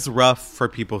 it is rough for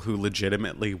people who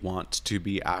legitimately want to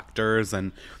be actors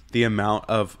and the amount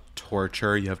of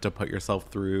torture you have to put yourself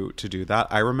through to do that.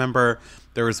 I remember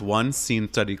there was one scene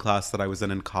study class that I was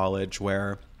in college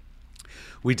where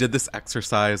we did this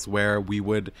exercise where we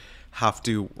would have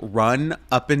to run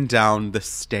up and down the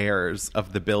stairs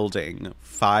of the building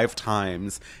 5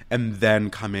 times and then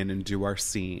come in and do our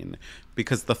scene,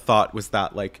 because the thought was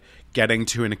that, like, getting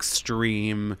to an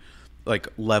extreme, like,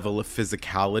 level of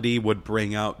physicality would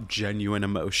bring out genuine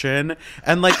emotion.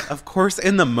 And, like, of course,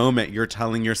 in the moment you're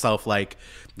telling yourself, like,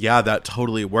 yeah, that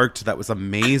totally worked. That was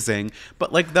amazing.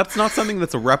 But, like, that's not something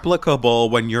that's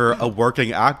replicable when you're a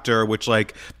working actor, which,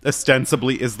 like,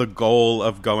 ostensibly is the goal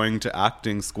of going to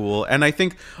acting school. And I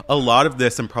think a lot of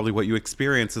this, and probably what you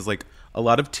experience, is, like, a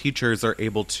lot of teachers are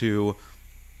able to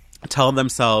tell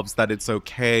themselves that it's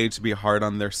okay to be hard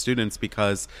on their students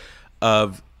because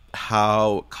of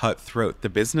how cutthroat the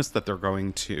business that they're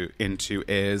going into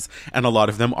is, and a lot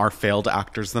of them are failed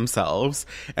actors themselves,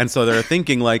 and so they're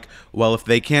thinking, like, well, if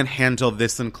they can't handle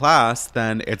this in class,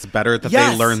 then it's better that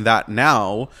they learn that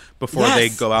now before they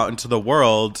go out into the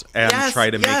world and try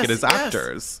to make it as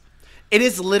actors. It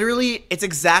is literally, it's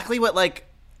exactly what, like,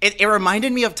 it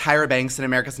reminded me of Tyra Banks in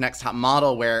America's Next Top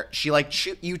Model, where she, like,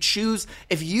 you choose,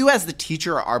 if you as the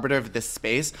teacher or arbiter of this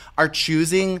space are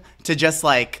choosing to just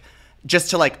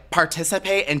to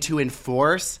participate and to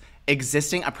enforce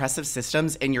existing oppressive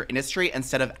systems in your industry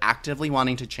instead of actively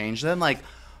wanting to change them, like,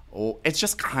 it's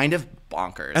just kind of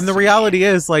bonkers. And the to reality me.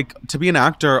 is, like, to be an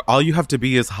actor, all you have to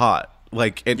be is hot.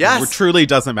 Like, it truly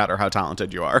doesn't matter how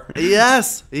talented you are.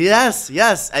 Yes.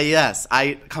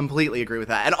 I completely agree with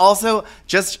that. And also,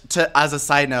 just as a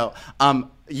side note,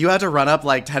 you had to run up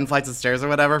like 10 flights of stairs or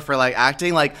whatever for like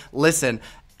acting. Like, listen,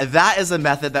 that is a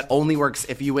method that only works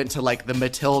if you went to like the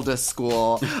Matilda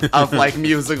school of like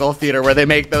musical theater, where they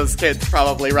make those kids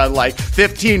probably run like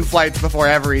 15 flights before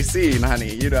every scene,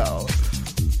 honey, you know.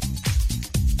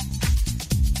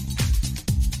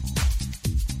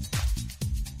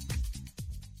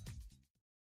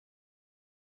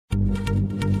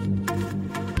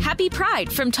 Happy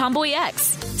Pride from Tomboy X,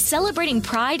 celebrating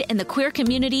pride and the queer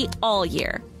community all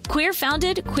year. Queer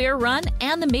founded, queer run,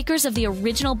 and the makers of the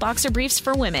original boxer briefs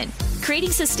for women,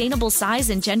 creating sustainable size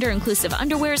and gender inclusive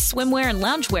underwear, swimwear, and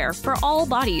loungewear for all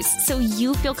bodies so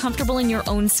you feel comfortable in your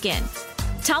own skin.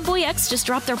 Tomboy X just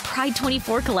dropped their Pride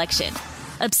 24 collection,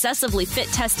 obsessively fit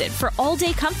tested for all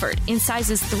day comfort in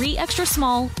sizes 3 extra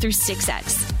small through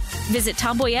 6X. Visit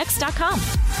tomboyx.com.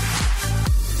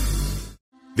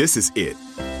 This is it.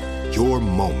 Your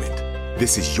moment.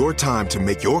 This is your time to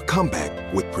make your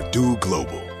comeback with Purdue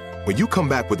Global. When you come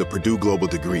back with a Purdue Global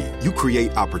degree, you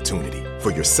create opportunity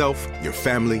for yourself, your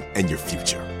family, and your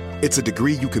future. It's a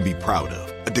degree you can be proud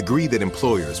of, a degree that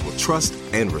employers will trust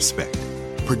and respect.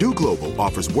 Purdue Global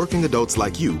offers working adults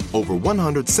like you over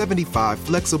 175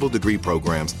 flexible degree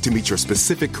programs to meet your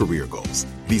specific career goals.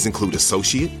 These include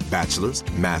associate, bachelor's,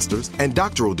 master's, and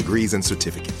doctoral degrees and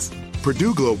certificates.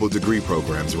 Purdue Global degree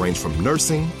programs range from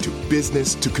nursing to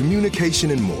business to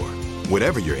communication and more.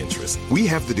 Whatever your interest, we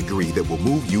have the degree that will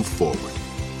move you forward.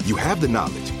 You have the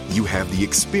knowledge, you have the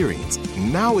experience.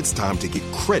 Now it's time to get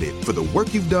credit for the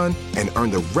work you've done and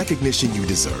earn the recognition you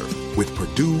deserve with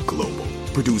Purdue Global,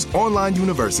 Purdue's online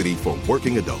university for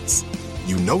working adults.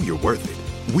 You know you're worth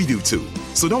it. We do too.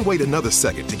 So don't wait another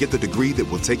second to get the degree that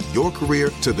will take your career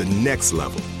to the next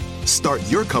level. Start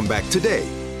your comeback today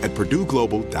at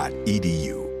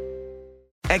purdueglobal.edu.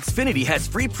 Xfinity has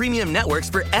free premium networks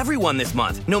for everyone this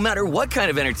month, no matter what kind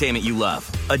of entertainment you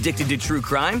love. Addicted to true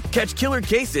crime? Catch killer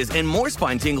cases and more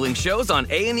spine-tingling shows on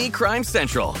A&E Crime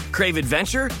Central. Crave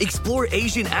adventure? Explore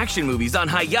Asian action movies on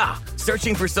Hi-YAH.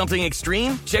 Searching for something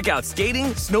extreme? Check out skating,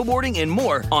 snowboarding, and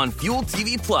more on Fuel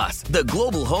TV Plus, the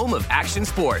global home of action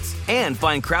sports. And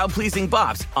find crowd-pleasing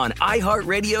bops on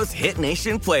iHeartRadio's Hit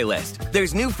Nation playlist.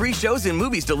 There's new free shows and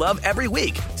movies to love every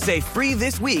week. Say free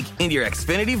this week in your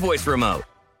Xfinity voice remote.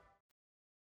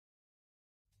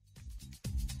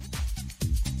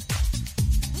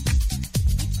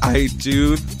 I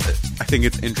think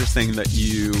it's interesting that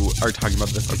you are talking about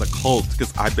this as a cult,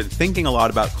 because I've been thinking a lot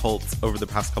about cults over the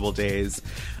past couple of days.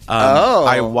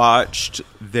 I watched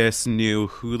this new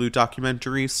Hulu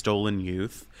documentary, Stolen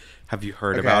Youth. Have you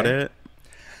heard about it?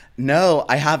 No,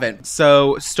 I haven't.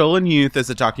 So, Stolen Youth is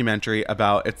a documentary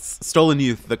about, it's Stolen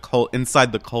Youth, the cult,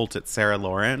 inside the cult at Sarah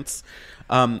Lawrence.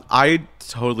 I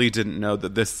totally didn't know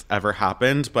that this ever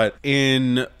happened, but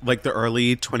in like the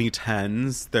early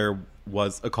 2010s, there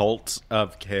was a cult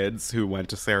of kids who went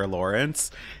to Sarah Lawrence,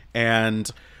 and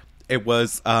it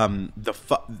was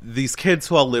these kids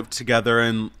who all lived together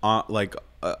in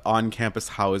on-campus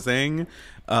housing,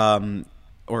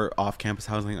 or off-campus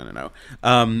housing, I don't know.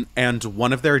 And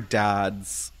one of their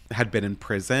dads had been in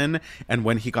prison, and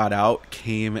when he got out,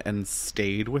 came and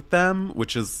stayed with them,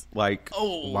 which is like,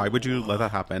 why would you let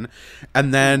that happen?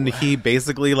 And then he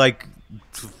basically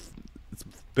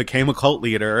became a cult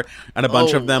leader, and a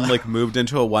bunch of them moved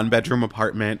into a 1-bedroom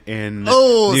apartment in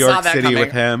New York City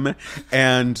with him,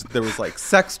 and there was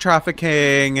sex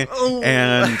trafficking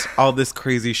and all this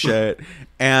crazy shit.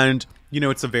 And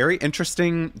it's a very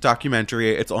interesting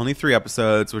documentary. It's only 3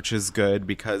 episodes, which is good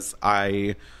because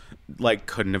I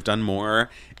couldn't have done more.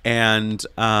 And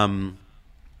I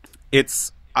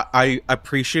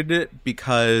appreciate it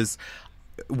because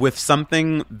with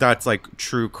something that's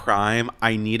true crime,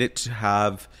 I need it to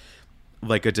have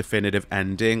a definitive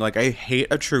ending. I hate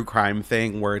a true crime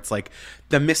thing where it's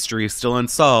the mystery is still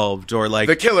unsolved, or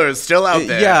the killer is still out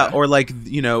there. Yeah, or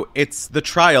it's the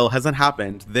trial hasn't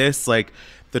happened. This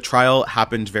the trial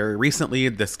happened very recently.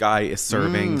 This guy is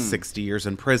serving 60 years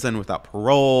in prison without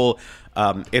parole.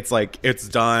 It's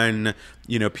done.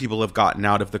 People have gotten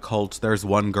out of the cult. There's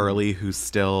one girlie who's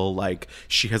still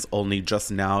she has only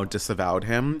just now disavowed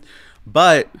him.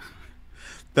 But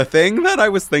the thing that I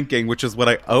was thinking, which is what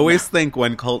I always think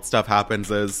when cult stuff happens,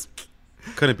 is,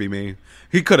 couldn't be me.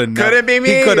 He could have Could it be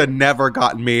me? He could have never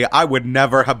gotten me. I would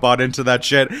never have bought into that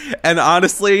shit. And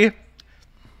honestly,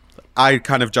 I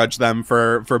kind of judge them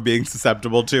for being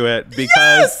susceptible to it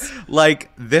because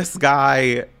this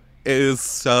guy is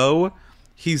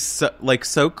he's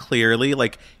so clearly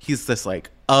like he's this like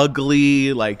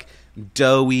ugly, like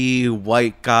doughy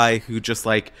white guy who just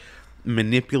like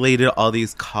manipulated all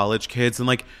these college kids, and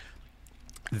like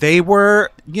they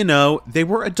were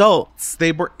adults.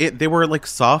 They were like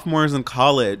sophomores in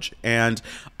college, and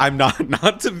I'm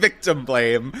not to victim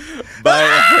blame, but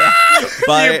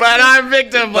I'm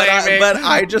victim blaming. But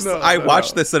I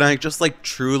watched this and I just like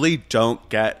truly don't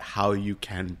get how you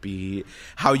can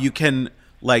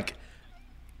like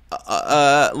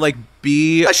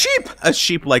be a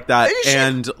sheep like that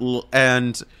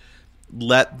and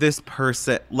let this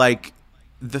person, like,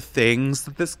 the things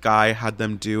that this guy had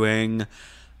them doing,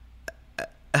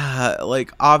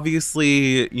 like,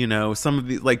 obviously, you know, some of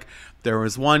the, like, there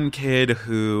was one kid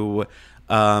who,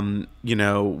 you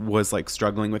know, was, like,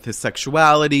 struggling with his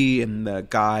sexuality, and the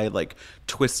guy, like,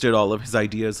 twisted all of his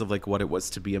ideas of, like, what it was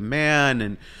to be a man,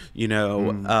 and, you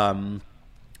know,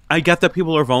 I get that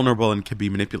people are vulnerable and can be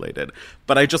manipulated,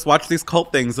 but I just watch these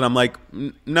cult things, and I'm like,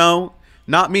 no,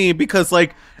 not me, because,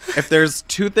 like, if there's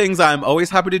two things I'm always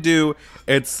happy to do,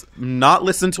 it's not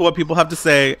listen to what people have to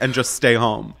say and just stay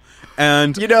home.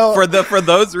 And, you know, for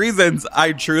those reasons,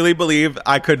 I truly believe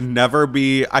I could never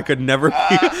be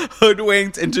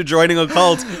hoodwinked into joining a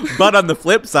cult. But on the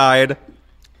flip side,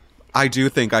 I do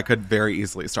think I could very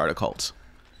easily start a cult.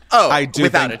 Oh, I do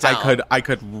without think a doubt. I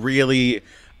could really,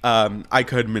 I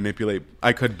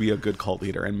could be a good cult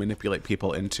leader and manipulate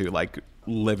people into, like,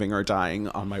 living or dying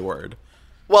on my word.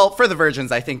 Well, for the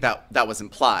virgins, I think that was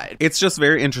implied. It's just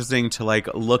very interesting to, like,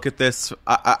 look at this.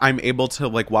 I'm able to,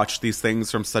 like, watch these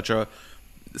things from such a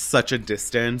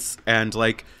distance and,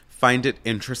 like, find it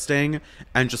interesting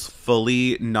and just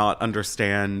fully not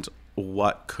understand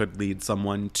what could lead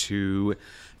someone to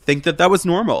think that was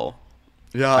normal.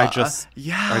 Yeah. I just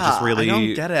really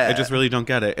don't get it. I just really don't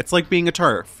get it. It's like being a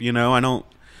TERF, you know? I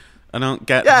don't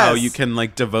get how you can,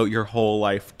 like, devote your whole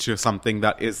life to something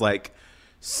that is, like,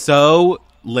 so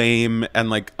lame and,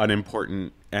 like,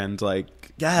 unimportant and,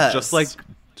 like, just, like,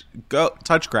 go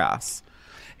touch grass.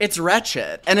 It's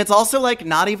wretched. And it's also, like,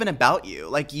 not even about you.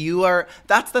 Like,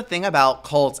 that's the thing about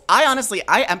cults. I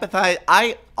empathize.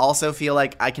 I also feel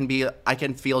like I can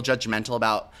feel judgmental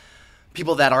about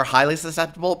people that are highly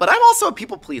susceptible, but I'm also a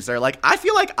people pleaser. Like, I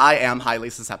feel like I am highly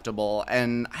susceptible,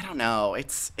 and I don't know.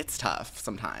 It's tough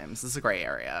sometimes. It's a gray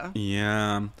area.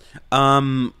 Yeah.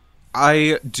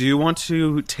 I do want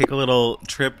to take a little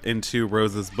trip into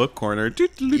Rose's book corner.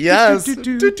 Yes.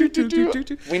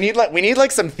 We need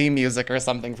like some theme music or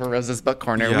something for Rose's book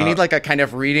corner. Yeah. We need like a kind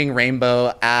of Reading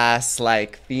Rainbow ass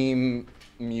like theme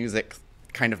music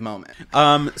kind of moment.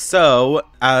 So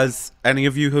as any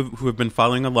of you who have been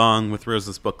following along with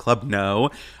Rose's book club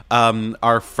know,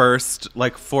 our first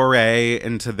like foray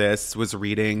into this was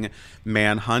reading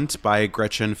Manhunt by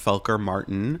Gretchen Felker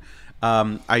Martin.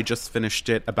 I just finished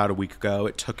it about a week ago.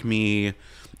 It took me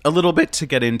a little bit to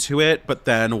get into it, but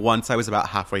then once I was about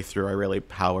halfway through, I really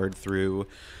powered through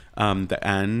the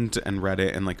end and read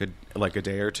it in like a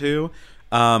day or two.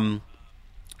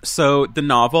 So the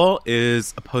novel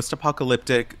is a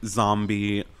post-apocalyptic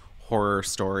zombie horror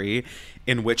story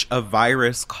in which a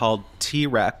virus called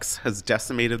T-Rex has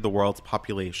decimated the world's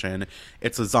population.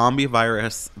 It's a zombie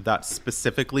virus that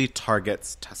specifically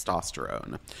targets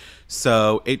testosterone.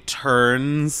 So it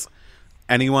turns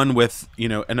anyone with, you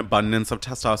know, an abundance of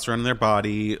testosterone in their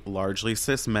body, largely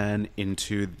cis men,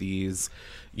 into these,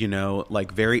 you know,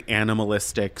 like very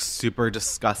animalistic, super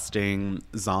disgusting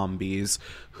zombies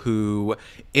who,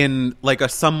 in like a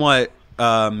somewhat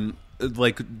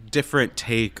like different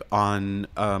take on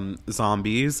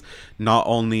zombies, not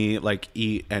only like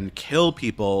eat and kill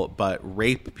people but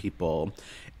rape people.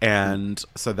 And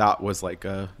so that was like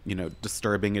a, you know,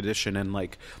 disturbing addition. And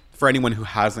like for anyone who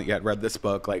hasn't yet read this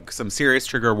book, like some serious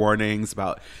trigger warnings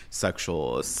about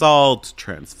sexual assault,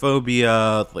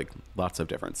 transphobia, like lots of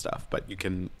different stuff, but you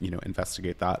can, you know,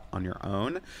 investigate that on your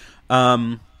own.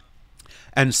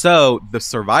 And so the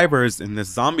survivors in this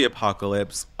zombie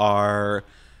apocalypse are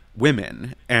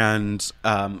women, and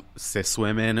cis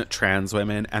women, trans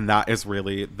women, and that is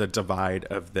really the divide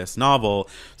of this novel.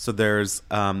 So there's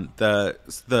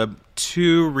the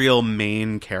two real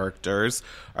main characters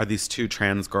are these two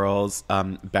trans girls,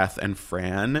 Beth and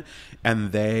Fran,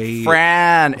 and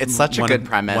it's such a good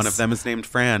premise. One of them is named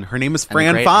Fran. Her name is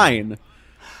Fran Fine.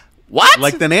 What?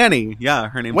 Like the nanny. Yeah,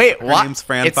 her name's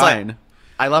Fran Fine. Like,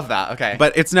 I love that. Okay.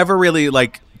 But it's never really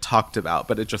like talked about,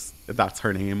 but that's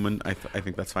her name, and I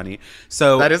think that's funny.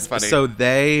 So that is funny. So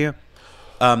they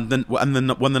then when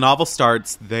the novel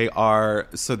starts, they call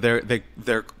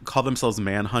themselves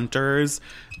manhunters.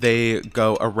 They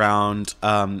go around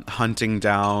hunting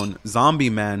down zombie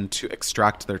men to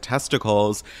extract their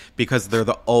testicles because they're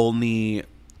the only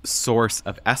source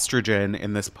of estrogen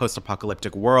in this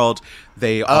post-apocalyptic world.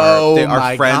 They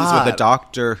are friends with a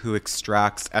doctor who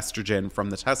extracts estrogen from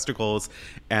the testicles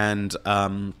and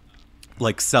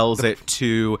like sells it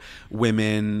to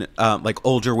women, like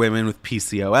older women with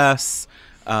PCOS.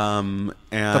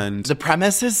 And the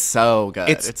premise is so good.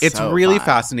 It's so really fun.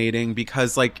 fascinating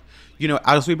because, like, you know,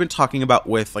 as we've been talking about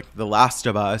with like The Last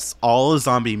of Us, all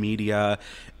zombie media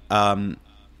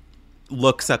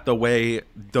looks at the way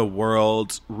the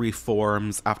world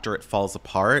reforms after it falls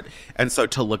apart. And so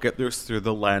to look at this through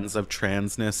the lens of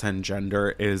transness and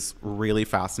gender is really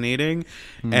fascinating.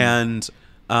 And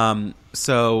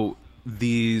so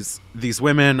these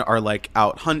women are like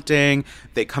out hunting.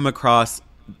 They come across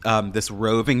this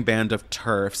roving band of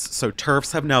TERFs. So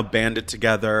TERFs have now banded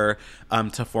together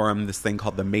to form this thing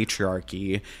called the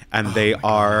Matriarchy. And they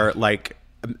are like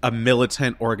a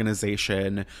militant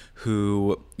organization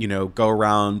who, you know, go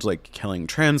around like killing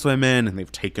trans women, and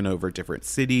they've taken over different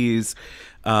cities.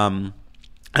 And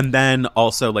then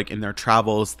also, like, in their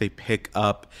travels, they pick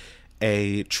up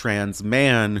a trans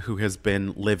man who has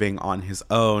been living on his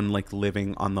own, like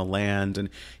living on the land, and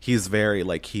he's very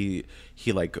like he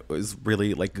like is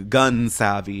really like gun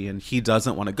savvy, and he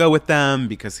doesn't want to go with them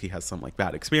because he has some like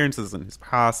bad experiences in his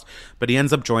past, but he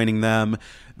ends up joining them.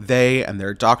 They and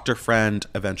their doctor friend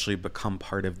eventually become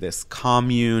part of this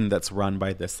commune that's run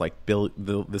by this like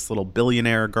this little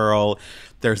billionaire girl.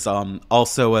 There's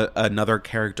also another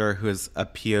character who is a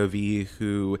POV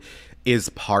who is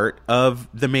part of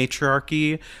the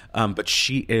Matriarchy, but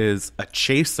she is a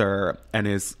chaser and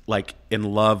is like in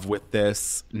love with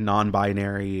this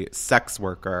non-binary sex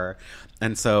worker.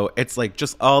 And so it's like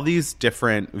just all these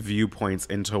different viewpoints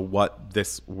into what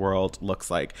this world looks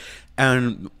like.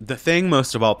 And the thing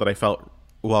most of all that I felt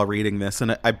while reading this,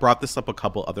 and I brought this up a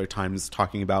couple other times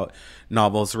talking about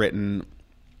novels written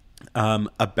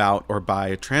about or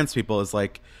by trans people, is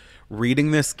like reading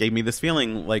this gave me this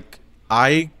feeling like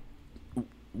I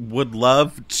would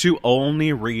love to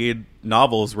only read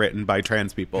novels written by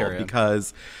trans people. Period.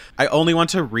 Because I only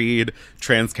want to read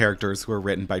trans characters who are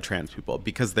written by trans people,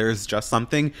 because there's just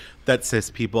something that cis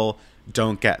people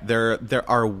don't get. There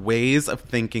are ways of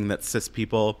thinking that cis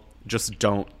people just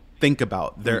don't think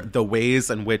about. The ways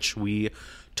in which we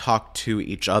talk to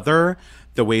each other,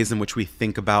 the ways in which we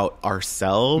think about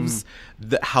ourselves,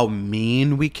 how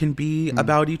mean we can be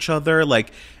about each other.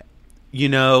 Like, you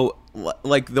know,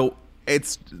 like there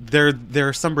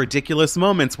are some ridiculous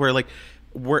moments where like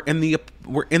we're in the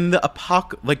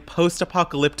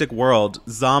post-apocalyptic world,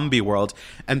 zombie world,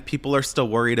 and people are still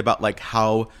worried about like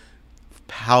how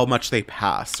much they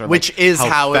pass, or which like is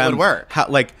how it would work,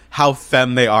 how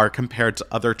femme they are compared to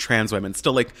other trans women,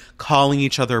 still like calling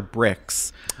each other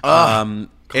bricks. God.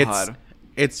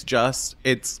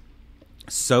 It's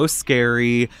so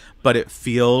scary, but it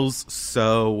feels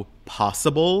so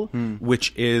possible,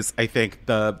 which is, I think,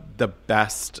 the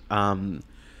best, when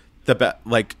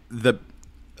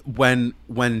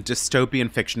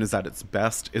dystopian fiction is at its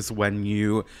best is when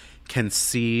you can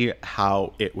see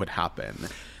how it would happen.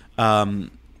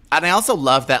 And I also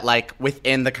love that, like,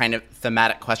 within the kind of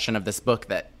thematic question of this book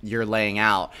that you're laying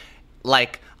out,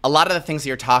 like, a lot of the things that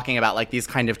you're talking about, like these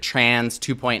kind of trans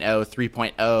 2.0,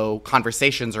 3.0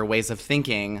 conversations or ways of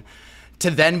thinking,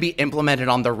 to then be implemented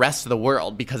on the rest of the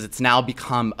world, because it's now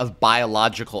become of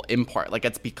biological import. Like,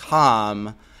 it's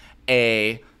become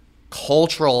a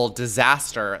cultural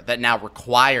disaster that now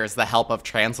requires the help of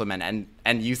trans women,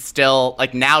 and you still,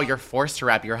 like, now you're forced to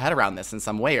wrap your head around this in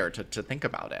some way, or to think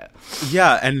about it.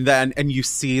 Yeah, and you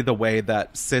see the way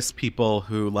that cis people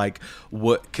who like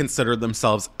would consider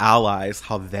themselves allies,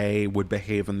 how they would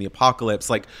behave in the apocalypse.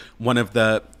 Like one of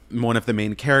the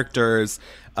main characters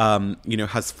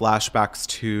has flashbacks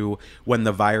to when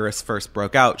the virus first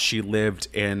broke out. She lived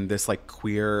in this like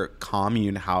queer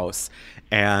commune house,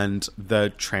 and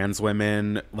the trans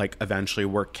women like eventually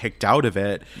were kicked out of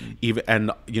it.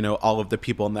 And all of the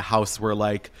people in the house were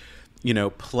like,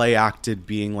 play acted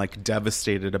being like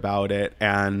devastated about it,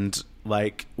 and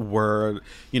like were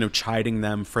chiding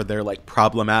them for their like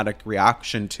problematic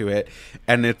reaction to it.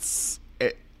 And it's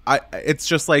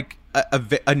just like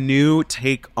a new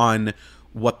take on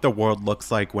what the world looks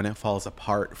like when it falls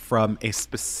apart from a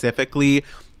specifically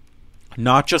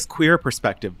not just queer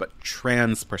perspective, but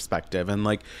trans perspective. And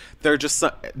like, they're just,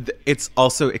 it's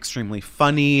also extremely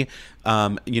funny.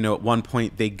 At one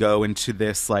point they go into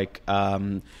this like,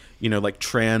 like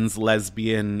trans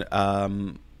lesbian,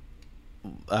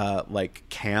 like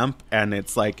camp, and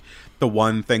it's like the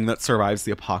one thing that survives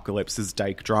the apocalypse is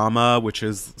dyke drama, which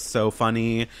is so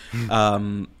funny.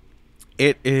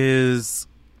 It is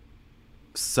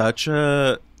such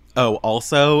a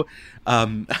also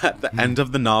at the end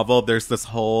of the novel there's this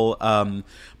whole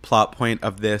plot point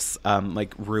of this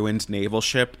like ruined naval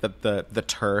ship that the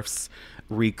TERFs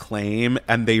reclaim,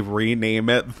 and they rename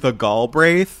it the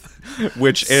Galbraith,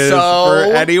 which is, for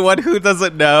anyone who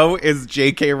doesn't know, is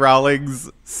J.K.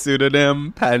 Rowling's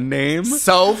pseudonym pen name.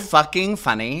 So fucking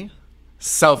funny.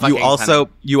 So fucking funny.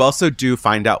 You also do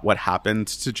find out what happened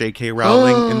to J.K.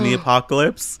 Rowling in the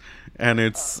apocalypse, and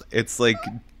it's like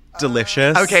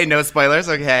delicious. Okay, no spoilers.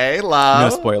 Okay,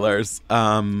 love. No spoilers.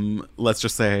 Let's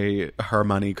just say her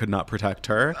money could not protect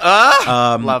her.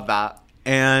 Love that.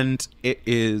 And it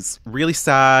is really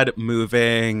sad,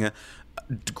 moving,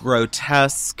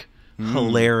 grotesque,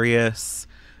 hilarious,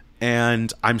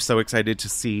 and I'm so excited to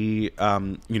see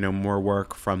more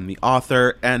work from the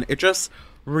author. And it just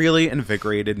really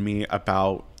invigorated me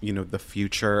about the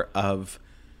future of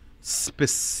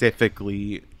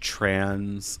specifically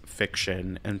trans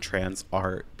fiction and trans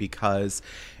art, because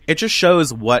it just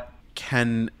shows what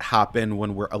can happen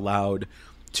when we're allowed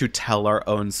to tell our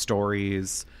own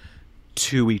stories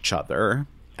to each other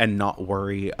and not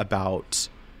worry about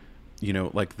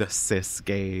like the cis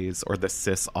gays or the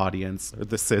cis audience or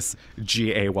the cis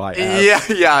GAYS.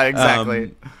 Yeah,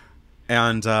 exactly.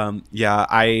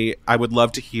 I would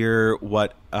love to hear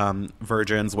what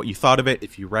Virgins, what you thought of it,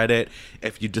 if you read it,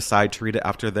 if you decide to read it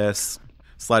after this.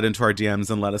 Slide into our DMs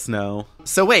and let us know.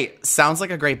 So wait, sounds like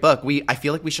a great book. I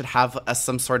feel like we should have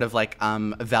some sort of like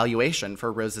evaluation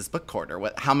for Rose's book corner.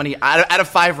 How many out of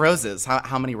 5 roses?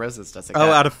 How many roses does it get?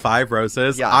 Oh, out of 5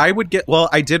 roses? Yeah. I would get. Well,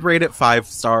 I did rate it 5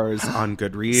 stars on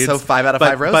Goodreads. So 5 out of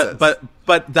 5 roses.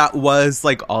 But that was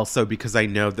like also because I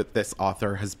know that this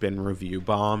author has been review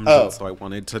bombed, and so I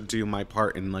wanted to do my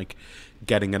part in like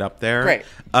getting it up there. Great.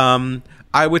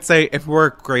 I would say if we're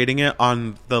grading it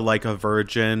on the like a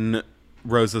Virgin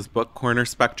Rose's book corner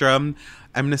spectrum,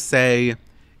 I'm going to say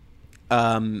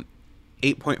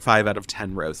 8.5 out of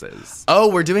 10 roses.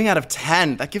 Oh, we're doing out of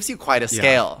 10. That gives you quite a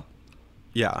scale.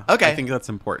 Yeah. Okay. I think that's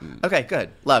important. Okay, good.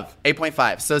 Love.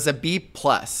 8.5. So it's a B+.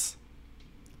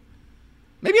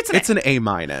 Maybe it's an A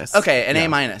minus. Okay, an A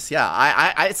minus. Yeah.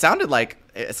 I it sounded like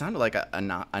a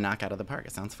knock out of the park.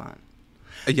 It sounds fun.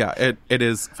 Yeah, it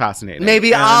is fascinating.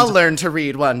 Maybe I'll learn to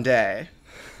read one day.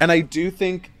 And I do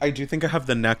think I have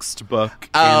the next book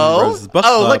in Rose's book club.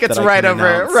 Oh, look, it's right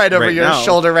over your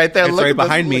shoulder right there. It's look right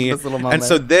behind me. This little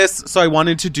moment. And so I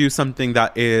wanted to do something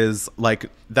that is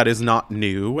not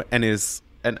new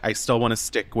and I still want to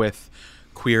stick with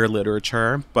queer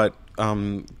literature, but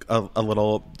a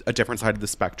different side of the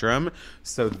spectrum.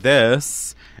 So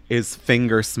this is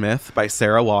Fingersmith by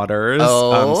Sarah Waters.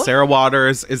 Sarah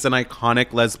Waters is an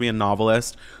iconic lesbian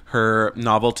novelist. Her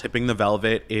novel Tipping the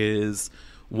Velvet is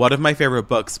one of my favorite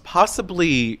books,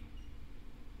 possibly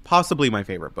my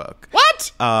favorite book.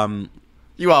 What?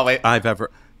 You always I've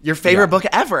ever your favorite book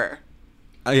ever.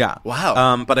 Yeah.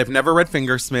 Wow. But I've never read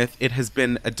Fingersmith. It has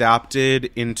been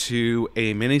adapted into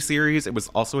a miniseries. It was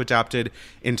also adapted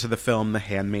into the film The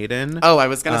Handmaiden. Oh, I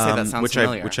was going to say that sounds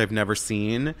familiar. Which I've never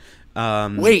seen.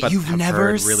 Wait, you've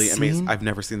never seen? I've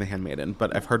never seen The Handmaiden,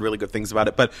 but I've heard really good things about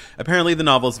it. But apparently the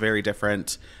novel is very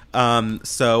different.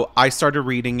 So I started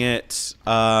reading it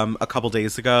a couple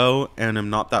days ago, and I'm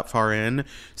not that far in.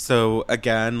 So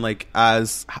again, like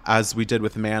as we did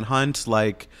with Manhunt,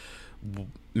 like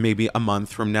maybe a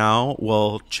month from now,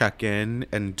 we'll check in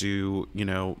and do,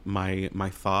 my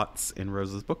thoughts in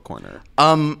Rose's book corner.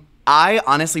 I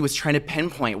honestly was trying to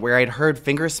pinpoint where I'd heard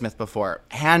Fingersmith before.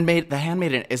 The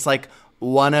Handmaiden is like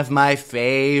one of my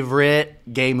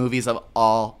favorite gay movies of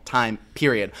all time,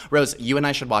 period. Rose, you and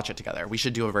I should watch it together. We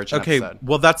should do a Virgin episode.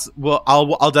 Well,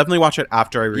 I'll definitely watch it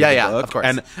after I read the book. Of course.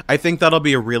 And I think that'll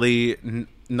be a really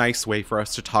nice way for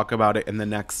us to talk about it in the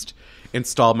next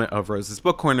installment of Rose's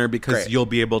Book Corner, because you'll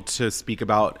be able to speak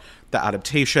about the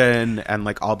adaptation, and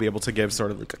like I'll be able to give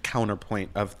sort of like a counterpoint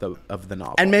of the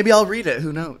novel. And maybe I'll read it.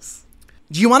 Who knows?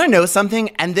 Do you want to know something?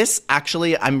 And this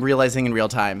actually I'm realizing in real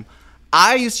time.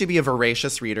 I used to be a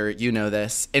voracious reader, you know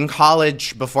this. In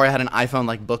college, before I had an iPhone,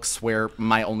 like books were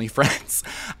my only friends.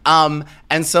 And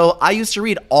so I used to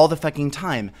read all the fucking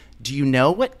time. Do you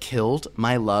know what killed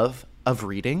my love of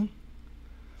reading?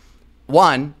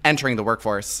 1, entering the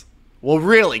workforce will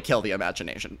really kill the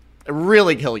imagination,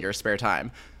 really kill your spare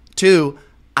time. 2,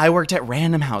 I worked at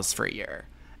Random House for a year.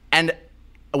 And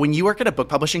when you work at a book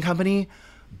publishing company,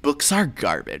 books are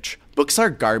garbage. Books are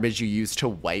garbage you use to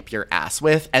wipe your ass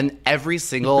with. And every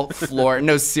single floor,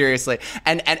 no, seriously.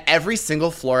 And every single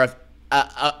floor of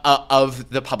of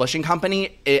the publishing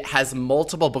company, it has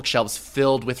multiple bookshelves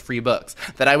filled with free books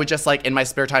that I would just like in my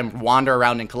spare time wander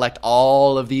around and collect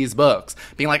all of these books,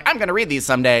 being like, I'm gonna read these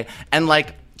someday, and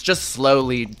like just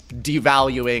slowly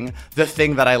devaluing the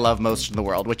thing that I love most in the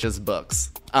world, which is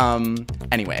books.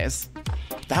 Anyways,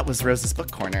 that was Rose's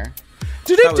Book Corner.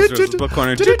 That was Rose's Book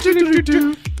Corner.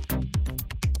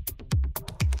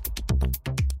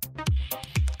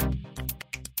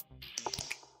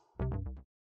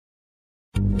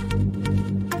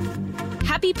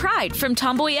 Happy Pride from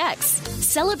Tomboy X,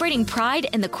 celebrating pride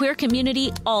and the queer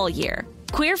community all year.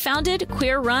 Queer founded,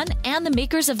 queer run, and the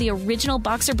makers of the original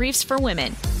boxer briefs for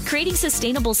women, creating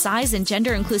sustainable size and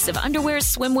gender inclusive underwear,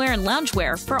 swimwear, and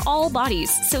loungewear for all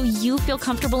bodies so you feel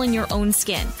comfortable in your own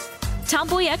skin.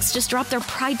 Tomboy X just dropped their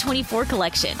Pride 24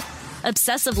 collection.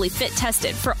 Obsessively fit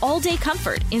tested for all day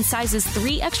comfort in sizes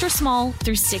 3 extra small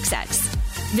through 6X.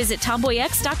 Visit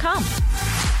tomboyx.com.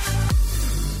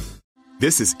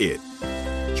 This is it.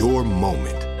 Your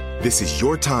moment. This is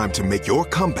your time to make your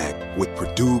comeback with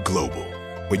Purdue Global.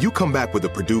 When you come back with a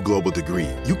Purdue Global degree,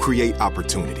 you create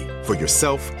opportunity for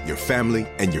yourself, your family,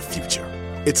 and your future.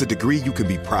 It's a degree you can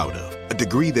be proud of, a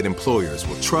degree that employers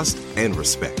will trust and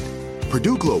respect.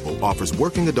 Purdue Global offers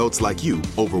working adults like you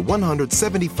over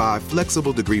 175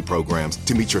 flexible degree programs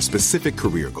to meet your specific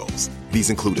career goals. These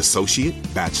include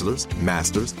associate, bachelor's,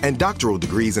 master's, and doctoral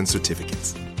degrees and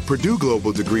certificates. Purdue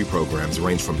Global degree programs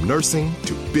range from nursing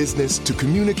to business to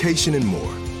communication and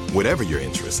more. Whatever your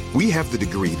interest, we have the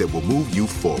degree that will move you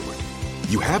forward.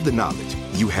 You have the knowledge,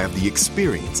 you have the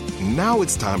experience. Now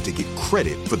it's time to get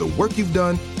credit for the work you've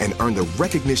done and earn the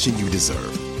recognition you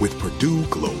deserve with Purdue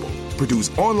Global, Purdue's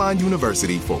online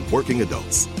university for working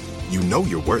adults. You know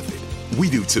you're worth it. We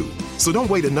do too. So don't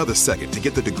wait another second to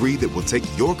get the degree that will take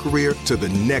your career to the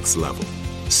next level.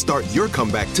 Start your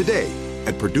comeback today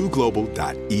at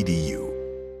purdueglobal.edu.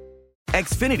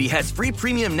 Xfinity has free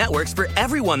premium networks for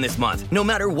everyone this month, no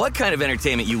matter what kind of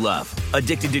entertainment you love.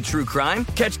 Addicted to true crime?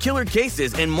 Catch killer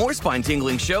cases and more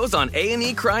spine-tingling shows on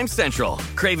A&E Crime Central.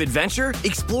 Crave adventure?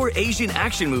 Explore Asian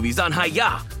action movies on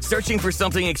Hi-YAH. Searching for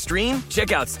something extreme?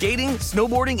 Check out skating,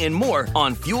 snowboarding, and more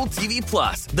on Fuel TV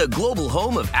Plus, the global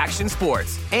home of action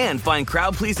sports. And find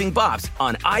crowd-pleasing bops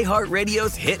on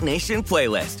iHeartRadio's Hit Nation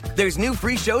playlist. There's new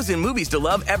free shows and movies to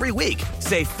love every week.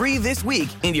 Say free this week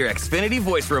in your Xfinity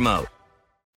voice remote.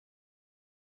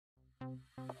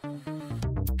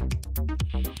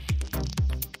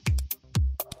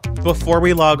 Before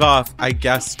we log off, I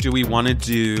guess, do we want to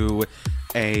do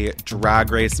a Drag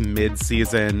Race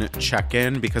mid-season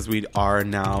check-in? Because we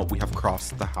have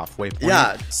crossed the halfway point.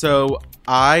 Yeah. So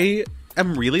I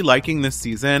am really liking this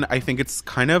season. I think it's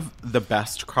kind of the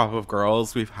best crop of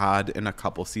girls we've had in a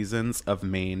couple seasons of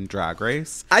main Drag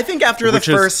Race. I think after the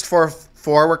first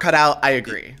four were cut out, I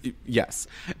agree. Yes.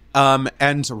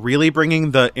 And really bringing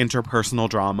the interpersonal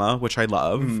drama, which I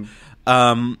love.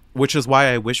 Which is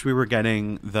why I wish we were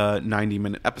getting the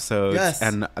 90-minute episodes. Yes.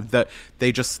 And that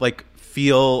they just like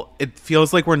it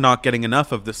feels like we're not getting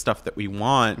enough of the stuff that we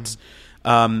want.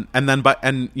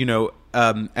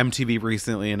 MTV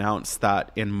recently announced that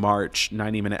in March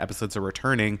 90-minute episodes are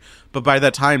returning, but by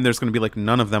that time there's going to be like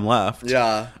none of them left.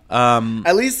 Yeah.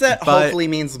 At least that hopefully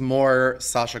means more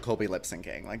Sasha Colby lip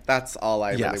syncing. Like that's all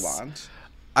I really want.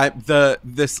 The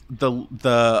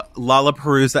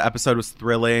Lollapalooza episode was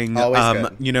thrilling. Always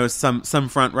good. Some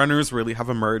front runners really have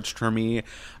emerged for me.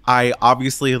 I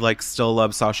obviously still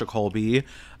love Sasha Colby,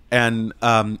 and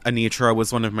Anitra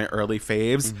was one of my early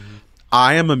faves. Mm-hmm.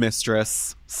 I am a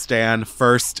Mistress stan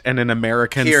first and an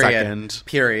American second.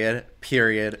 Period.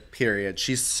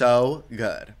 She's so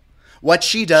good. What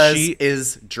she does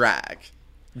is drag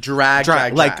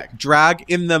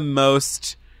in the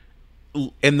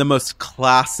most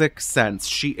classic sense.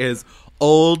 She is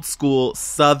old school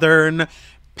Southern,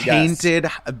 painted,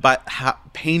 but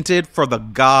painted for the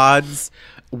gods.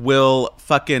 Will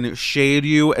fucking shade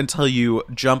you until you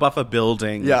jump off a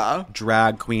building. Yeah,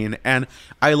 drag queen, and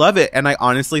I love it. And I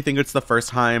honestly think it's the first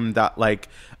time that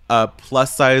a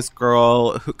plus size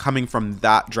girl coming from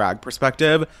that drag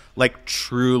perspective,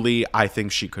 truly, I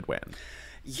think she could win.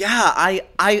 Yeah,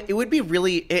 it would be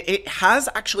really, it has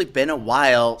actually been a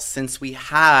while since we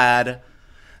had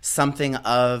something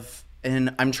of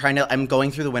I'm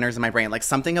going through the winners in my brain,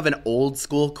 something of an old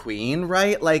school queen,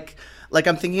 right?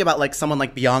 I'm thinking about someone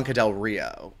like Bianca Del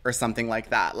Rio or something like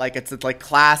that. It's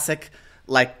classic,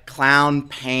 clown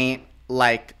paint,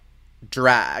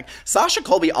 drag. Sasha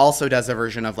Colby also does a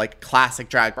version of classic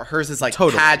drag, but hers is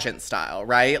totally pageant style,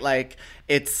 right?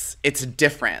 It's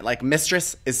different.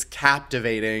 Mistress is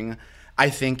captivating, I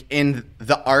think, in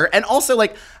the art, and also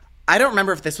I don't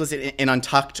remember if this was in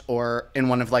Untucked or in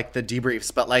one of like the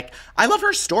debriefs, but like I love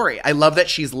her story. I love that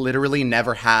she's literally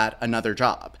never had another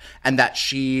job and that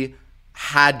she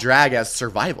had drag as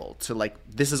survival to like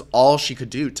this is all she could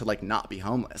do to like not be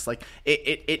homeless. Like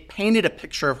it painted a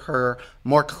picture of her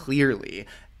more clearly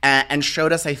and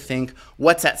showed us, I think,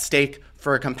 what's at stake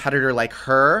for a competitor like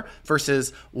her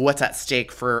versus what's at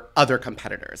stake for other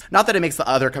competitors. Not that it makes the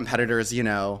other competitors, you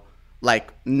know,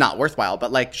 like not worthwhile,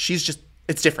 but like she's just,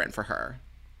 it's different for her.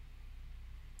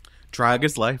 Drag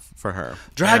is life for her.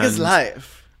 Drag is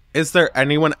life. Is there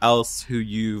anyone else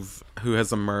who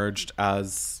has emerged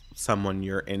as someone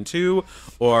you're into,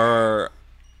 or?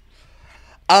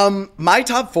 My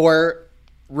top 4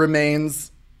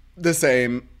 remains the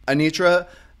same: Anitra,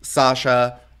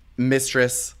 Sasha,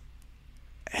 Mistress,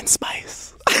 and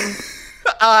Spice.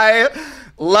 I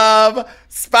love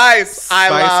Spice.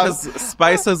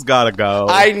 Spice has gotta go.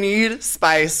 I need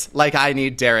Spice like I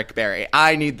need Derek Barry.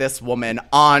 I need this woman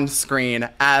on screen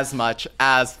as much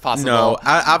as possible. No,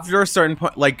 after a certain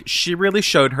point, like, she really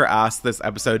showed her ass this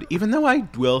episode, even though I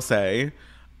will say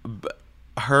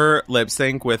her lip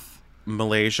sync with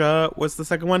Malaysia was the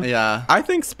second one. Yeah. I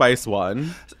think Spice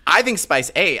won. I think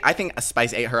Spice ate. I think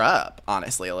Spice ate her up,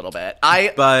 honestly, a little bit.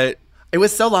 But it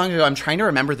was so long ago. I'm trying to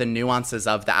remember the nuances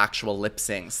of the actual lip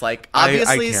syncs. Like,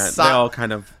 obviously, I can't. They all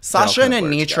kind of Sasha and blur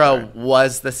Anitra together.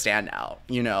 was the standout.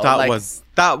 You know, That like, was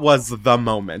the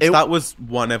moment. That was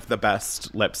one of the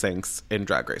best lip syncs in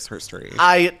Drag Race history.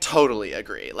 I totally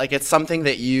agree. Like, it's something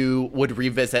that you would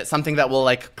revisit, something that will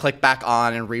like click back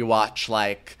on and rewatch.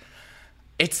 Like,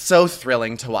 it's so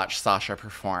thrilling to watch Sasha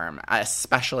perform,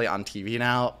 especially on TV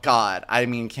now. God, I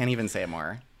mean, can't even say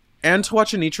more. And to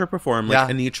watch Anitra perform, like,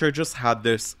 Yeah. Anitra just had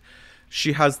this,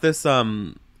 she has this,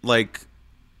 like,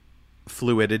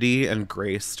 fluidity and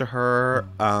grace to her,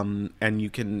 and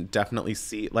you can definitely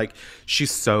see, like,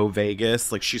 she's so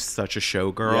Vegas, like, she's such a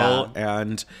showgirl,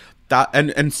 and that,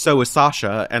 and so is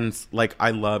Sasha, and, like,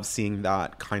 I love seeing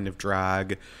that kind of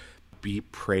drag be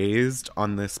praised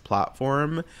on this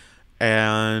platform,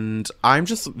 and I'm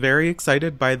just very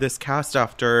excited by this cast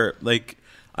after, like,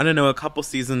 I don't know, a couple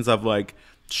seasons of, like,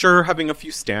 sure, having a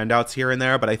few standouts here and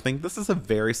there, but I think this is a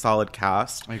very solid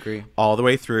cast. I agree. All the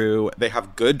way through. They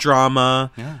have good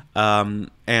drama. Yeah.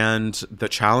 And the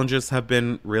challenges have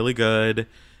been really good.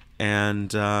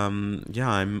 And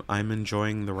yeah, I'm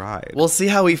enjoying the ride. We'll see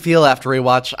how we feel after we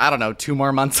watch, I don't know, 2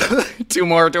 more months, 2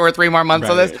 or 3 more months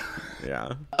of this.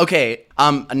 Yeah. Okay,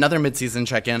 another mid-season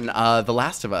check-in. The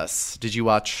Last of Us. Did you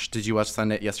watch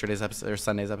yesterday's episode or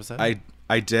Sunday's episode?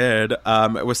 I did. I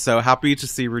was so happy to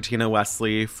see Rutina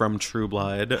Wesley from True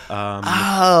Blood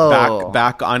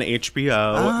back on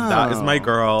HBO. That is my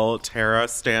girl, Tara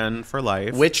Stan for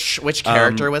life. Which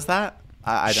character was that?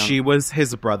 I don't. She was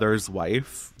his brother's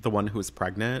wife, the one who was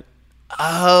pregnant,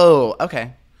 Oh,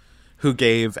 okay. who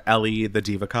gave Ellie the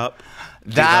Diva Cup.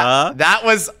 That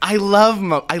was I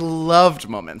loved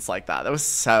moments like that. That was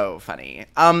so funny.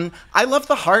 I love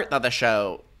the heart that the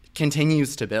show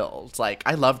continues to build. Like,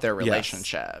 I love their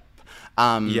relationship.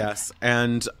 Yes,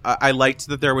 and I liked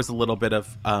that there was a little bit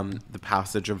of the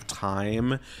passage of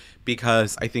time,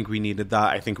 because I think we needed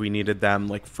that. I think we needed them,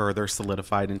 like, further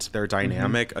solidified into their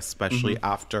dynamic, especially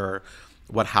after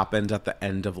what happened at the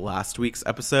end of last week's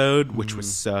episode, which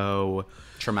was so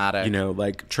Traumatic. you know,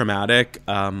 like, traumatic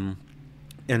and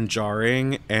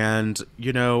jarring. And,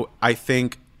 you know, I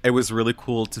think it was really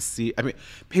cool to see. I mean,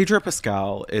 Pedro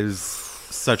Pascal is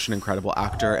such an incredible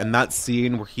actor, and that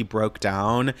scene where he broke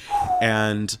down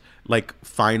and, like,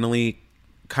 finally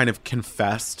kind of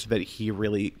confessed that he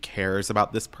really cares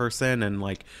about this person and,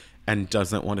 like, and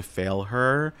doesn't want to fail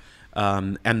her,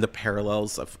 and the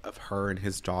parallels of her and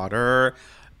his daughter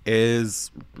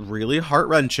is really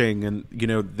heart-wrenching. And, you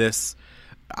know, this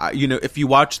you know, if you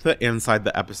watch the inside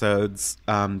the episodes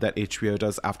that HBO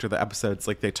does after the episodes,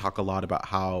 like, they talk a lot about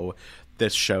how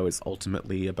this show is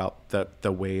ultimately about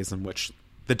the ways in which,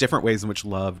 the different ways in which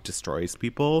love destroys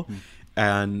people.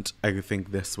 And I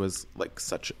think this was, like,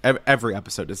 such, every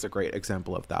episode is a great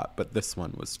example of that, but this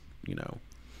one was, you know,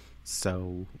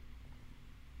 so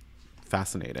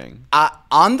fascinating.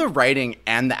 On the writing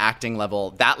and the acting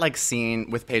level, that, like, scene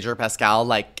with Pedro Pascal,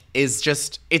 like, is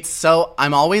just, it's so,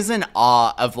 I'm always in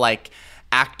awe of, like,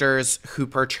 actors who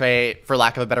portray, for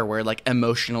lack of a better word, like,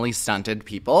 emotionally stunted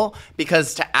people,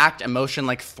 because to act emotion,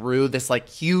 like, through this, like,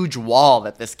 huge wall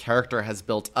that this character has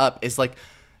built up is, like,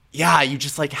 yeah, you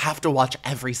just, like, have to watch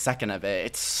every second of it.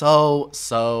 It's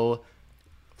so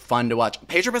fun to watch.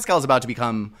 Pedro Pascal is about to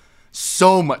become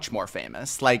so much more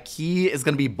famous. Like, he is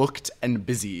going to be booked and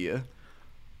busy.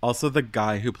 Also, the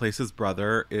guy who plays his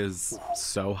brother is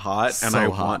so hot, and I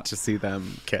want to see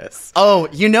them kiss. Oh,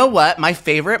 you know what? My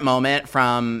favorite moment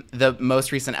from the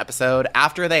most recent episode,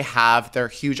 after they have their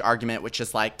huge argument, which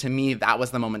is like, to me, that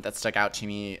was the moment that stuck out to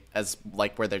me as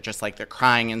like where they're just like, they're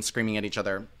crying and screaming at each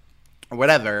other or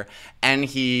whatever. And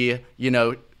he, you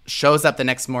know, shows up the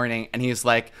next morning and he's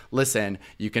like, listen,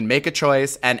 you can make a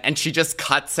choice. And she just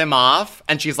cuts him off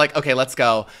and she's like, okay, let's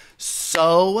go.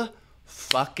 So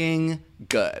fucking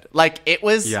good. Like, it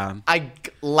was, yeah. I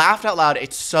laughed out loud.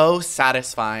 It's so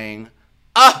satisfying.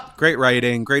 Great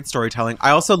writing, great storytelling.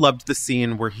 I also loved the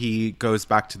scene where he goes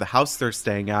back to the house they're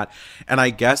staying at. And I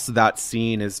guess that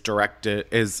scene is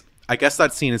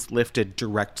lifted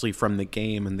directly from the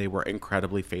game, and they were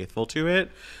incredibly faithful to it.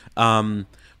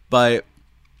 But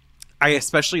I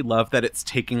especially love that it's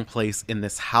taking place in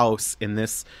this house, in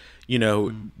this, you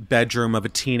know, bedroom of a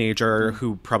teenager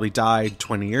who probably died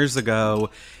 20 years ago.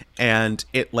 And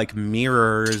it like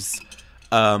mirrors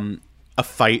a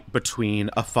fight between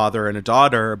a father and a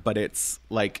daughter, but it's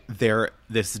like they're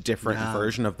this different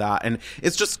version of that. And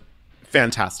it's just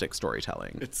fantastic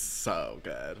storytelling. It's so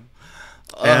good.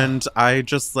 And I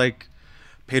just like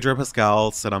Pedro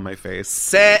Pascal, sit on my face.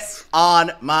 Sit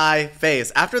on my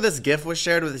face. After this GIF was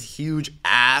shared with his huge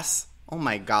ass. Oh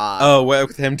my god. Oh,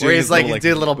 with him doing his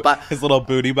little butt, his little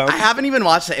booty bump. I haven't even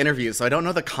watched the interview, so I don't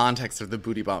know the context of the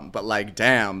booty bump. But like,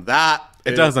 damn, that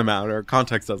it doesn't matter.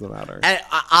 Context doesn't matter. And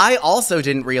I also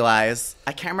didn't realize.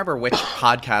 I can't remember which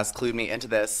podcast clued me into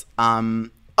this.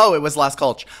 It was Last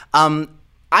Culture. I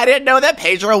didn't know that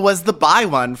Pedro was the bi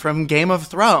one from Game of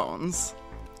Thrones.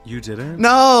 You didn't?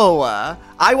 No,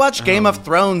 I watched Game of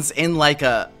Thrones in like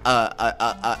a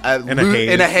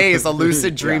haze, a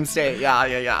lucid dream state.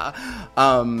 Yeah.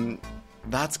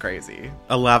 That's crazy.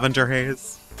 A lavender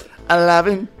haze. A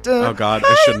lavender. Oh God,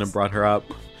 I shouldn't have brought her up.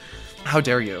 How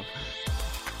dare you?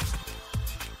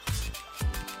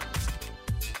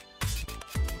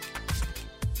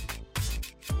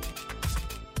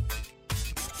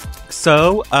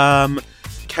 So,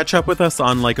 catch up with us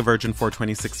on Like a Virgin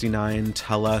 42069.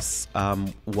 Tell us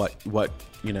what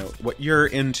you're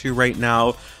into right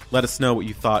now. Let us know what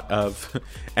you thought of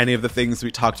any of the things we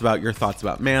talked about. Your thoughts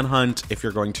about Manhunt. If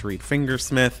you're going to read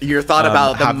Fingersmith. Your thought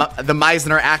about the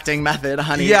Meisner acting method,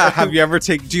 honey. Yeah. Have you ever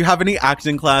do you have any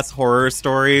acting class horror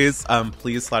stories?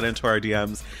 Please slide into our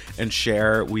DMs and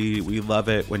share. We love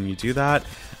it when you do that.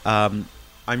 I'm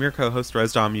your co-host,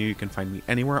 Rose Domu. You can find me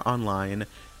anywhere online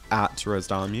at Rose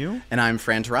Domu. And I'm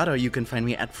Fran Tirado. You can find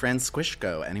me at Fran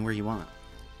Squishgo anywhere you want.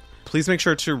 Please make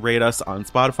sure to rate us on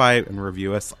Spotify and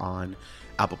review us on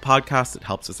Apple Podcasts. It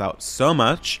helps us out so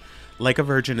much. Like a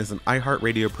Virgin is an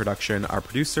iHeartRadio production. Our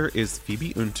producer is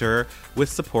Phoebe Unter with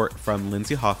support from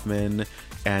Lindsay Hoffman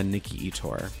and Nikki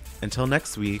Etor. Until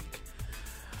next week,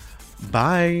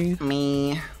 bye.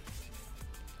 Me.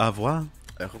 Au revoir.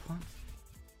 Au revoir.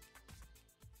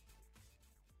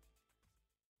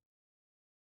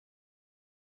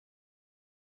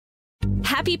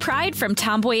 Happy Pride from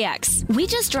Tomboy X. We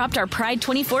just dropped our Pride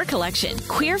 24 collection.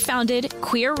 Queer founded,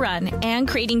 queer run, and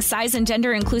creating size and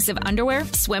gender inclusive underwear,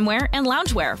 swimwear, and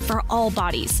loungewear for all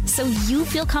bodies, so you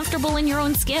feel comfortable in your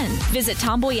own skin. Visit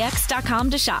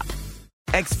tomboyx.com to shop.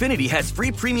 Xfinity has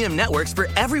free premium networks for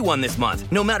everyone this month,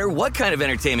 no matter what kind of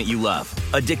entertainment you love.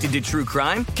 Addicted to true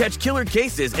crime? Catch killer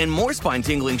cases and more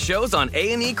spine-tingling shows on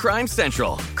A&E Crime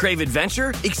Central. Crave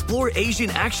adventure? Explore Asian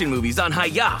action movies on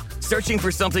Hi-Ya. Searching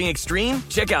for something extreme?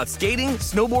 Check out skating,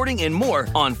 snowboarding, and more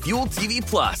on Fuel TV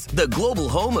Plus, the global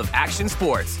home of action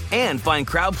sports. And find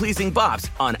crowd-pleasing bops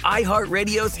on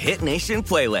iHeartRadio's Hit Nation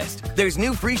playlist. There's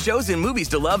new free shows and movies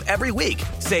to love every week.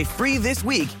 Say free this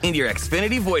week in your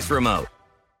Xfinity voice remote.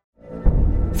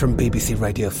 From BBC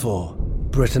Radio 4,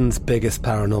 Britain's biggest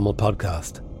paranormal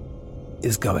podcast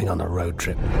is going on a road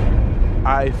trip.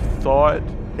 I thought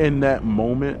in that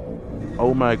moment,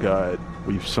 oh my God,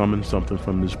 we've summoned something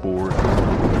from this board.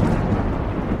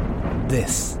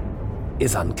 This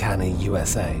is Uncanny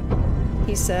USA.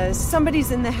 He says,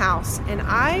 somebody's in the house, and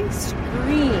I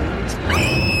screamed.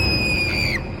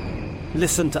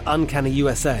 Listen to Uncanny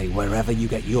USA wherever you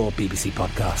get your BBC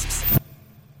podcasts,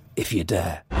 if you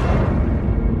dare.